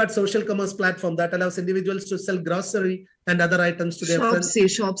Flipkart social commerce platform that allows individuals to sell grocery and other items to their friends?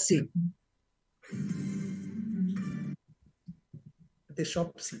 Shopsy. It is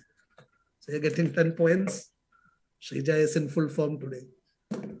Shopsy. So you're getting 10 points. Sreja is in full form today.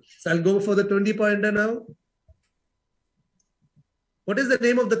 So I'll go for the 20-pointer now. What is the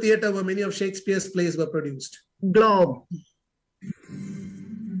name of the theatre where many of Shakespeare's plays were produced? Globe.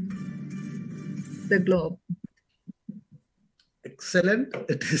 The Globe. Excellent.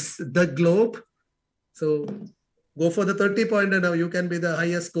 It is the Globe. So go for the 30-pointer now. You can be the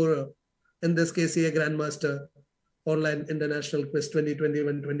highest scorer in this KCA Grandmaster Online International Quiz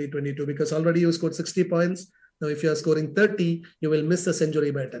 2021-2022 because already you scored 60 points. Now, if you are scoring 30, you will miss the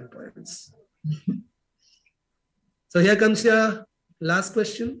century by 10 points. So here comes your last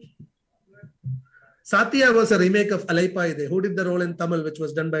question. Satya was a remake of Alaipaide. Who did the role in Tamil, which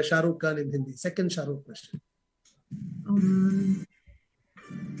was done by Shah Rukh Khan in Hindi? Second Shah Rukh question.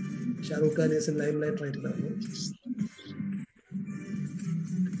 Shah Rukh Khan is in limelight right now. No?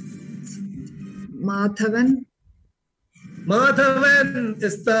 Madhavan. Madhavan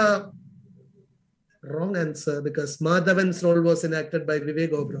is the wrong answer because Madhavan's role was enacted by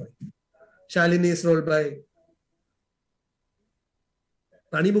Vivek Oberoi. Shalini's role by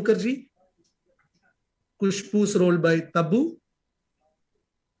Rani Mukherjee. Kushbu's role by Tabu.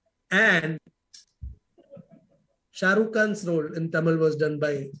 And Shah Rukh Khan's role in Tamil was done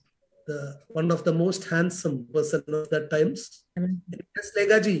by one of the most handsome person of that times. Yes,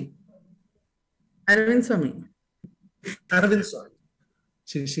 Legaji. Arvind Swami. Arvind Swami.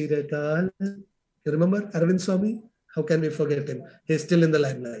 Shishiratal. You remember Arvind Swami? How can we forget him? He's still in the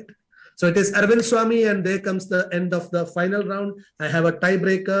limelight. So it is Arvind Swami, and there comes the end of the final round. I have a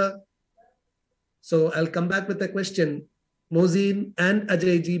tiebreaker. So I'll come back with a question. Mohsin and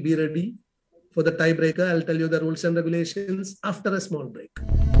Ajayji, be ready for the tiebreaker. I'll tell you the rules and regulations after a small break.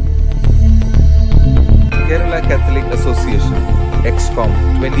 Kerala Catholic Association XCOM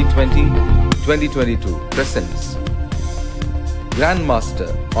 2020-2022 presents Grandmaster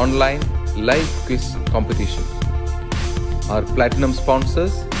Online Live Quiz Competition. Our platinum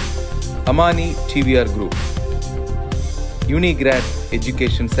sponsors Amani TVR Group, Unigrad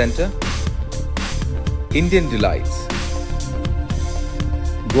Education Center, Indian Delights,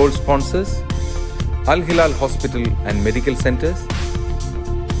 Gold sponsors: Al Hilal Hospital and Medical Centers,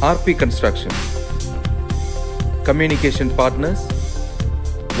 RP Construction. Communication partners: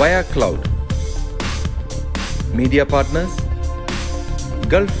 Via Cloud. Media partners: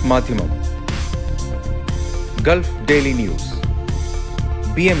 Gulf Madhimam, Gulf Daily News,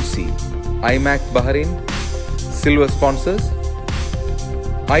 BMC, IMAC Bahrain. Silver sponsors: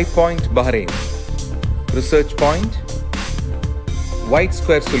 iPoint Bahrain, Research Point, White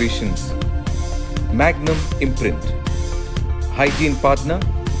Square Solutions, Magnum Imprint. Hygiene partner: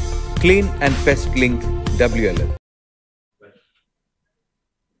 Clean and Pest Link WLL.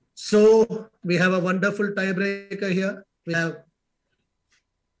 So we have a wonderful tiebreaker here. We have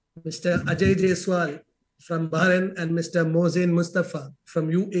Mr. Ajay Jaiswal from Bahrain and Mr. Mohsin Mustafa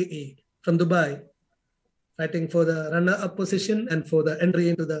from UAE, from Dubai, fighting for the runner-up position and for the entry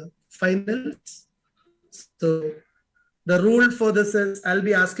into the finals. So the rule for this is, I'll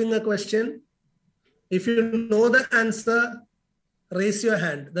be asking a question. If you know the answer, raise your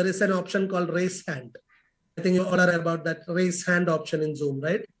hand. There is an option called raise hand. I think you all are about that raise hand option in Zoom,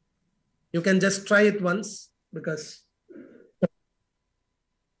 right? You can just try it once, because,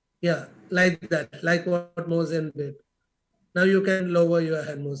 yeah, like that, like what Mohsin did. Now you can lower your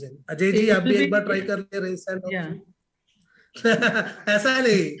hand, Mohsin. Ajay ji, आप भी एक बार try कर ले raise hand option. ऐसा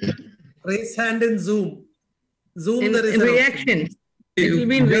नहीं. Raise hand in Zoom. Zoom there is in an reaction. It will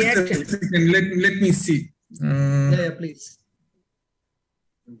be in reaction. Let me see. Yeah, please.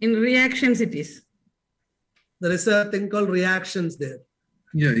 In reactions it is. There is a thing called reactions there.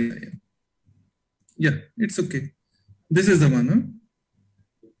 Yeah, it's okay. This is the one, huh?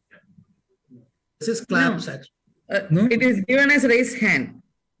 This is claps, actually. No? It is given as raise hand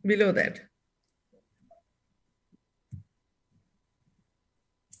below that.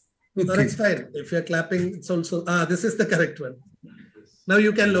 No, Okay. that's fine. If you're clapping, it's also, this is the correct one. Now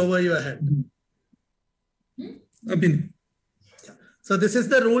you can lower your hand. Abhin. So this is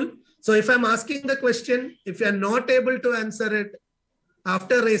the rule. So if I'm asking the question, if you're not able to answer it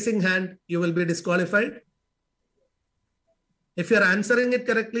after raising hand, you will be disqualified. If you're answering it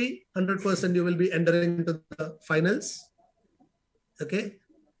correctly, 100% you will be entering into the finals. Okay.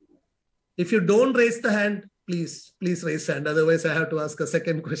 If you don't raise the hand, please raise hand. Otherwise, I have to ask a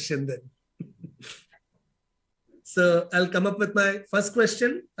second question then. So I'll come up with my first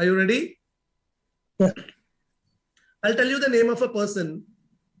question. Are you ready? Yeah. I'll tell you the name of a person.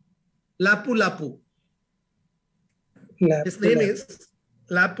 Lapu Lapu. His name is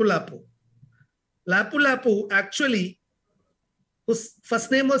Lapu Lapu. Lapu Lapu actually, whose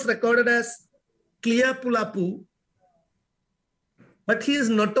first name was recorded as Kliapulapu, but he is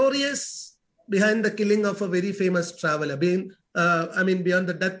notorious behind the killing of a very famous traveler, behind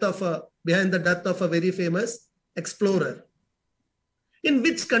the death of a very famous explorer. In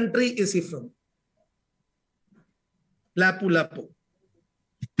which country is he from? Lapu Lapu.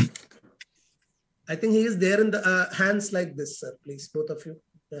 I think he is there in the hands like this, sir. Please, both of you.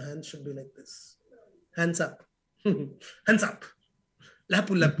 The hands should be like this. Hands up. Hands up.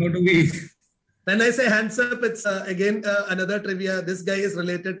 Lapu Lapu. How do we? When I say hands up, it's again another trivia. This guy is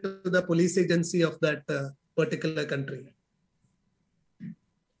related to the police agency of that particular country.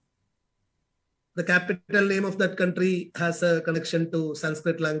 The capital name of that country has a connection to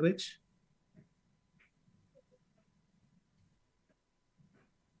Sanskrit language.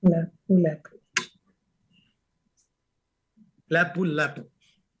 Lapu Lapu. Lapu Lapu.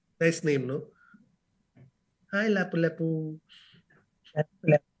 Nice name, no? Hi, Lapu Lapu. Lapu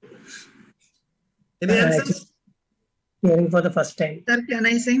Lapu. Any answers? Hearing for the first time. Sir, can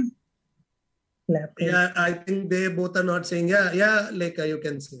I sing? Lapu. Yeah, I think they both are not saying. Yeah, Lekha, you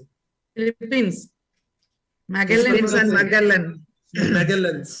can say. Philippines. Philippines and Magellan.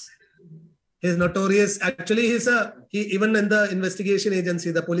 Magellans. He's notorious. Actually, he even in the investigation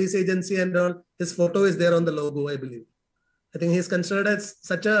agency, the police agency and all, his photo is there on the logo, I believe. I think he's considered as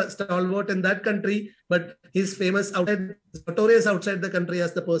such a stalwart in that country, but he's famous outside, notorious outside the country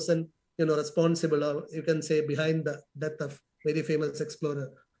as the person, responsible, or you can say behind the death of very famous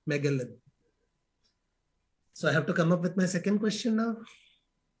explorer, Magellan. So I have to come up with my second question now.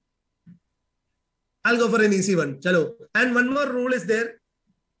 I'll go for an easy one. Chalo. And one more rule is there.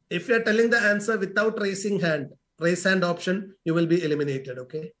 If you're telling the answer without raising hand, raise hand option, you will be eliminated,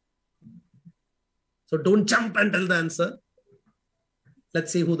 okay? So don't jump and tell the answer.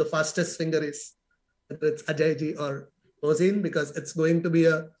 Let's see who the fastest finger is. Whether it's Ajay ji or Mohsin, because it's going to be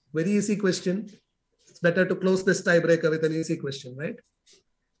a very easy question. It's better to close this tiebreaker with an easy question, right?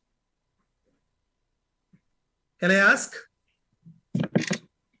 Can I ask?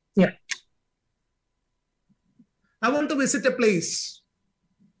 Yeah. I want to visit a place.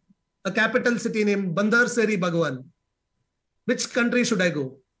 a capital city named Bandar Seri Bhagwan. Which country should I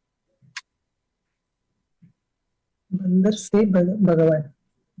go? Bandar Se Bhagavan.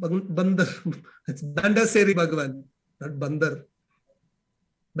 Bandar. It's Bandar Seri Bhagwan, not Bandar.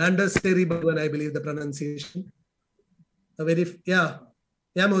 Bandar Seri Bhagwan, I believe the pronunciation. Yeah,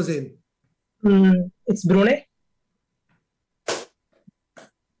 Mohsin. It's Brunei.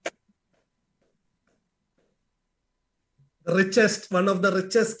 One of the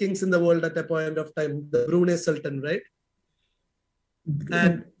richest kings in the world at a point of time, the Brunei Sultan, right?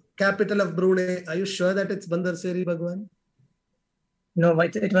 And capital of Brunei, are you sure that it's Bandar Seri Bhagwan? No,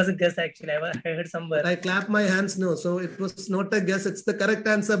 it was a guess actually. I heard somewhere. I clap my hands, no. So it was not a guess. It's the correct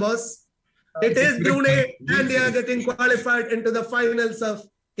answer, boss. It is Brunei, and they are getting qualified into the finals of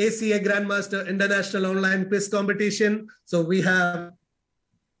KCA Grandmaster International Online Quiz Competition. So we have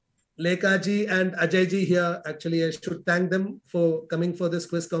Lekha ji and Ajay ji here. Actually, I should thank them for coming for this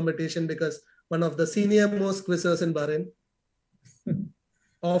quiz competition because one of the senior most quizzers in Bahrain.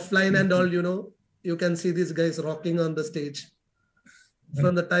 Offline and all, you can see these guys rocking on the stage.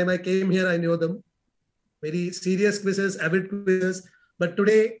 From the time I came here, I knew them. Very serious quizzes, avid quizzes. But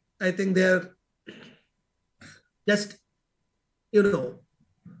today, I think they're just,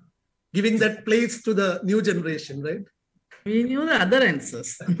 giving that place to the new generation, right? We knew the other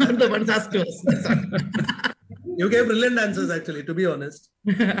answers, not the ones asked to us. You gave brilliant answers, actually, to be honest.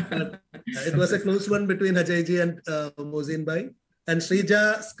 It was a close one between Ajay ji and Mohsin bhai. And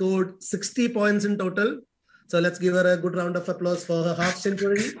Shrija scored 60 points in total. So let's give her a good round of applause for her half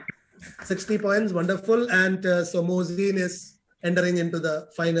century. 60 points, wonderful. And so Mohsin is entering into the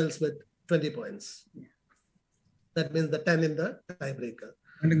finals with 20 points. That means the 10 in the tiebreaker.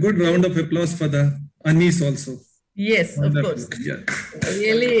 And a good round of applause for the Anis also. Yes, Wonderful. Of course. Yeah. I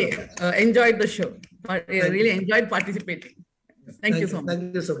really enjoyed the show. I really enjoyed participating. Thank you so much.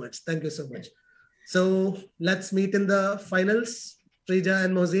 Thank you so much. Thank you so much. So let's meet in the finals, Shrija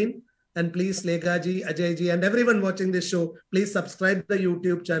and Mohsin. And please, Lekha ji, Ajay ji, and everyone watching this show, please subscribe the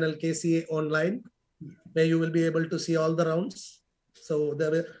YouTube channel KCA Online, where you will be able to see all the rounds. So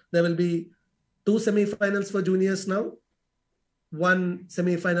there will be 2 semi-finals for juniors now, 1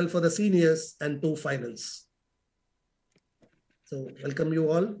 semi-final for the seniors, and 2 finals. So welcome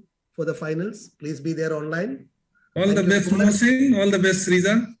you all for the finals. Please be there online. All the best, Mohsin. All the best,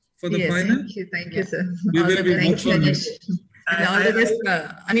 Shrija, for the final. Thank you, sir. We will be Thank you, Anish. And all the best,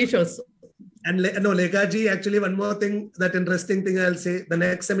 Anish also. And Lekha ji, actually, one more thing, that interesting thing I'll say, the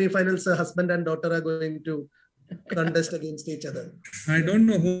next semi-finals, husband and daughter are going to contest against each other. I don't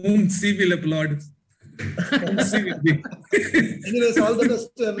know whom she will applaud. Anyways, all the best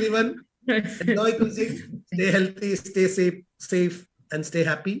to everyone. Enjoy quizzing. Stay healthy, stay safe, and stay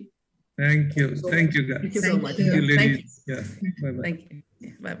happy. Thank you. Thank you, guys. Thank you so much. Thank you, Thank ladies. you. Yeah. Bye-bye. Thank you.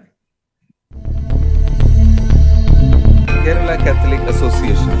 Bye-bye. Kerala Catholic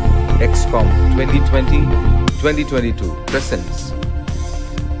Association XCOM 2020-2022 presents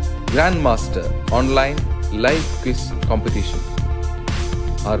Grandmaster Online Live Quiz Competition.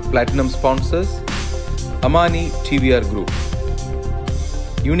 Our platinum sponsors, Amani TVR Group,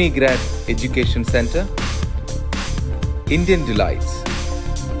 Unigrad Education Center, Indian Delights.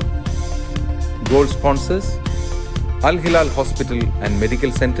 Gold sponsors, Al Hilal Hospital and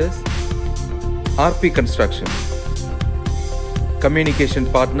Medical Centers, RP Construction. Communication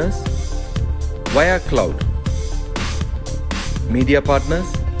partners, Via Cloud. Media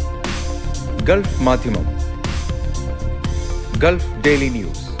partners, Gulf Madhyamam, Gulf Daily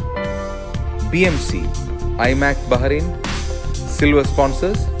News, BMC, IMAC Bahrain. Silver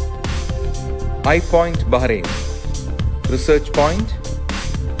sponsors, iPoint Bahrain, Research Point,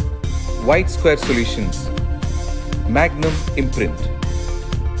 White Square Solutions, Magnum Imprint.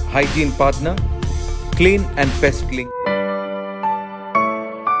 Hygiene partner, Clean and Pest Link.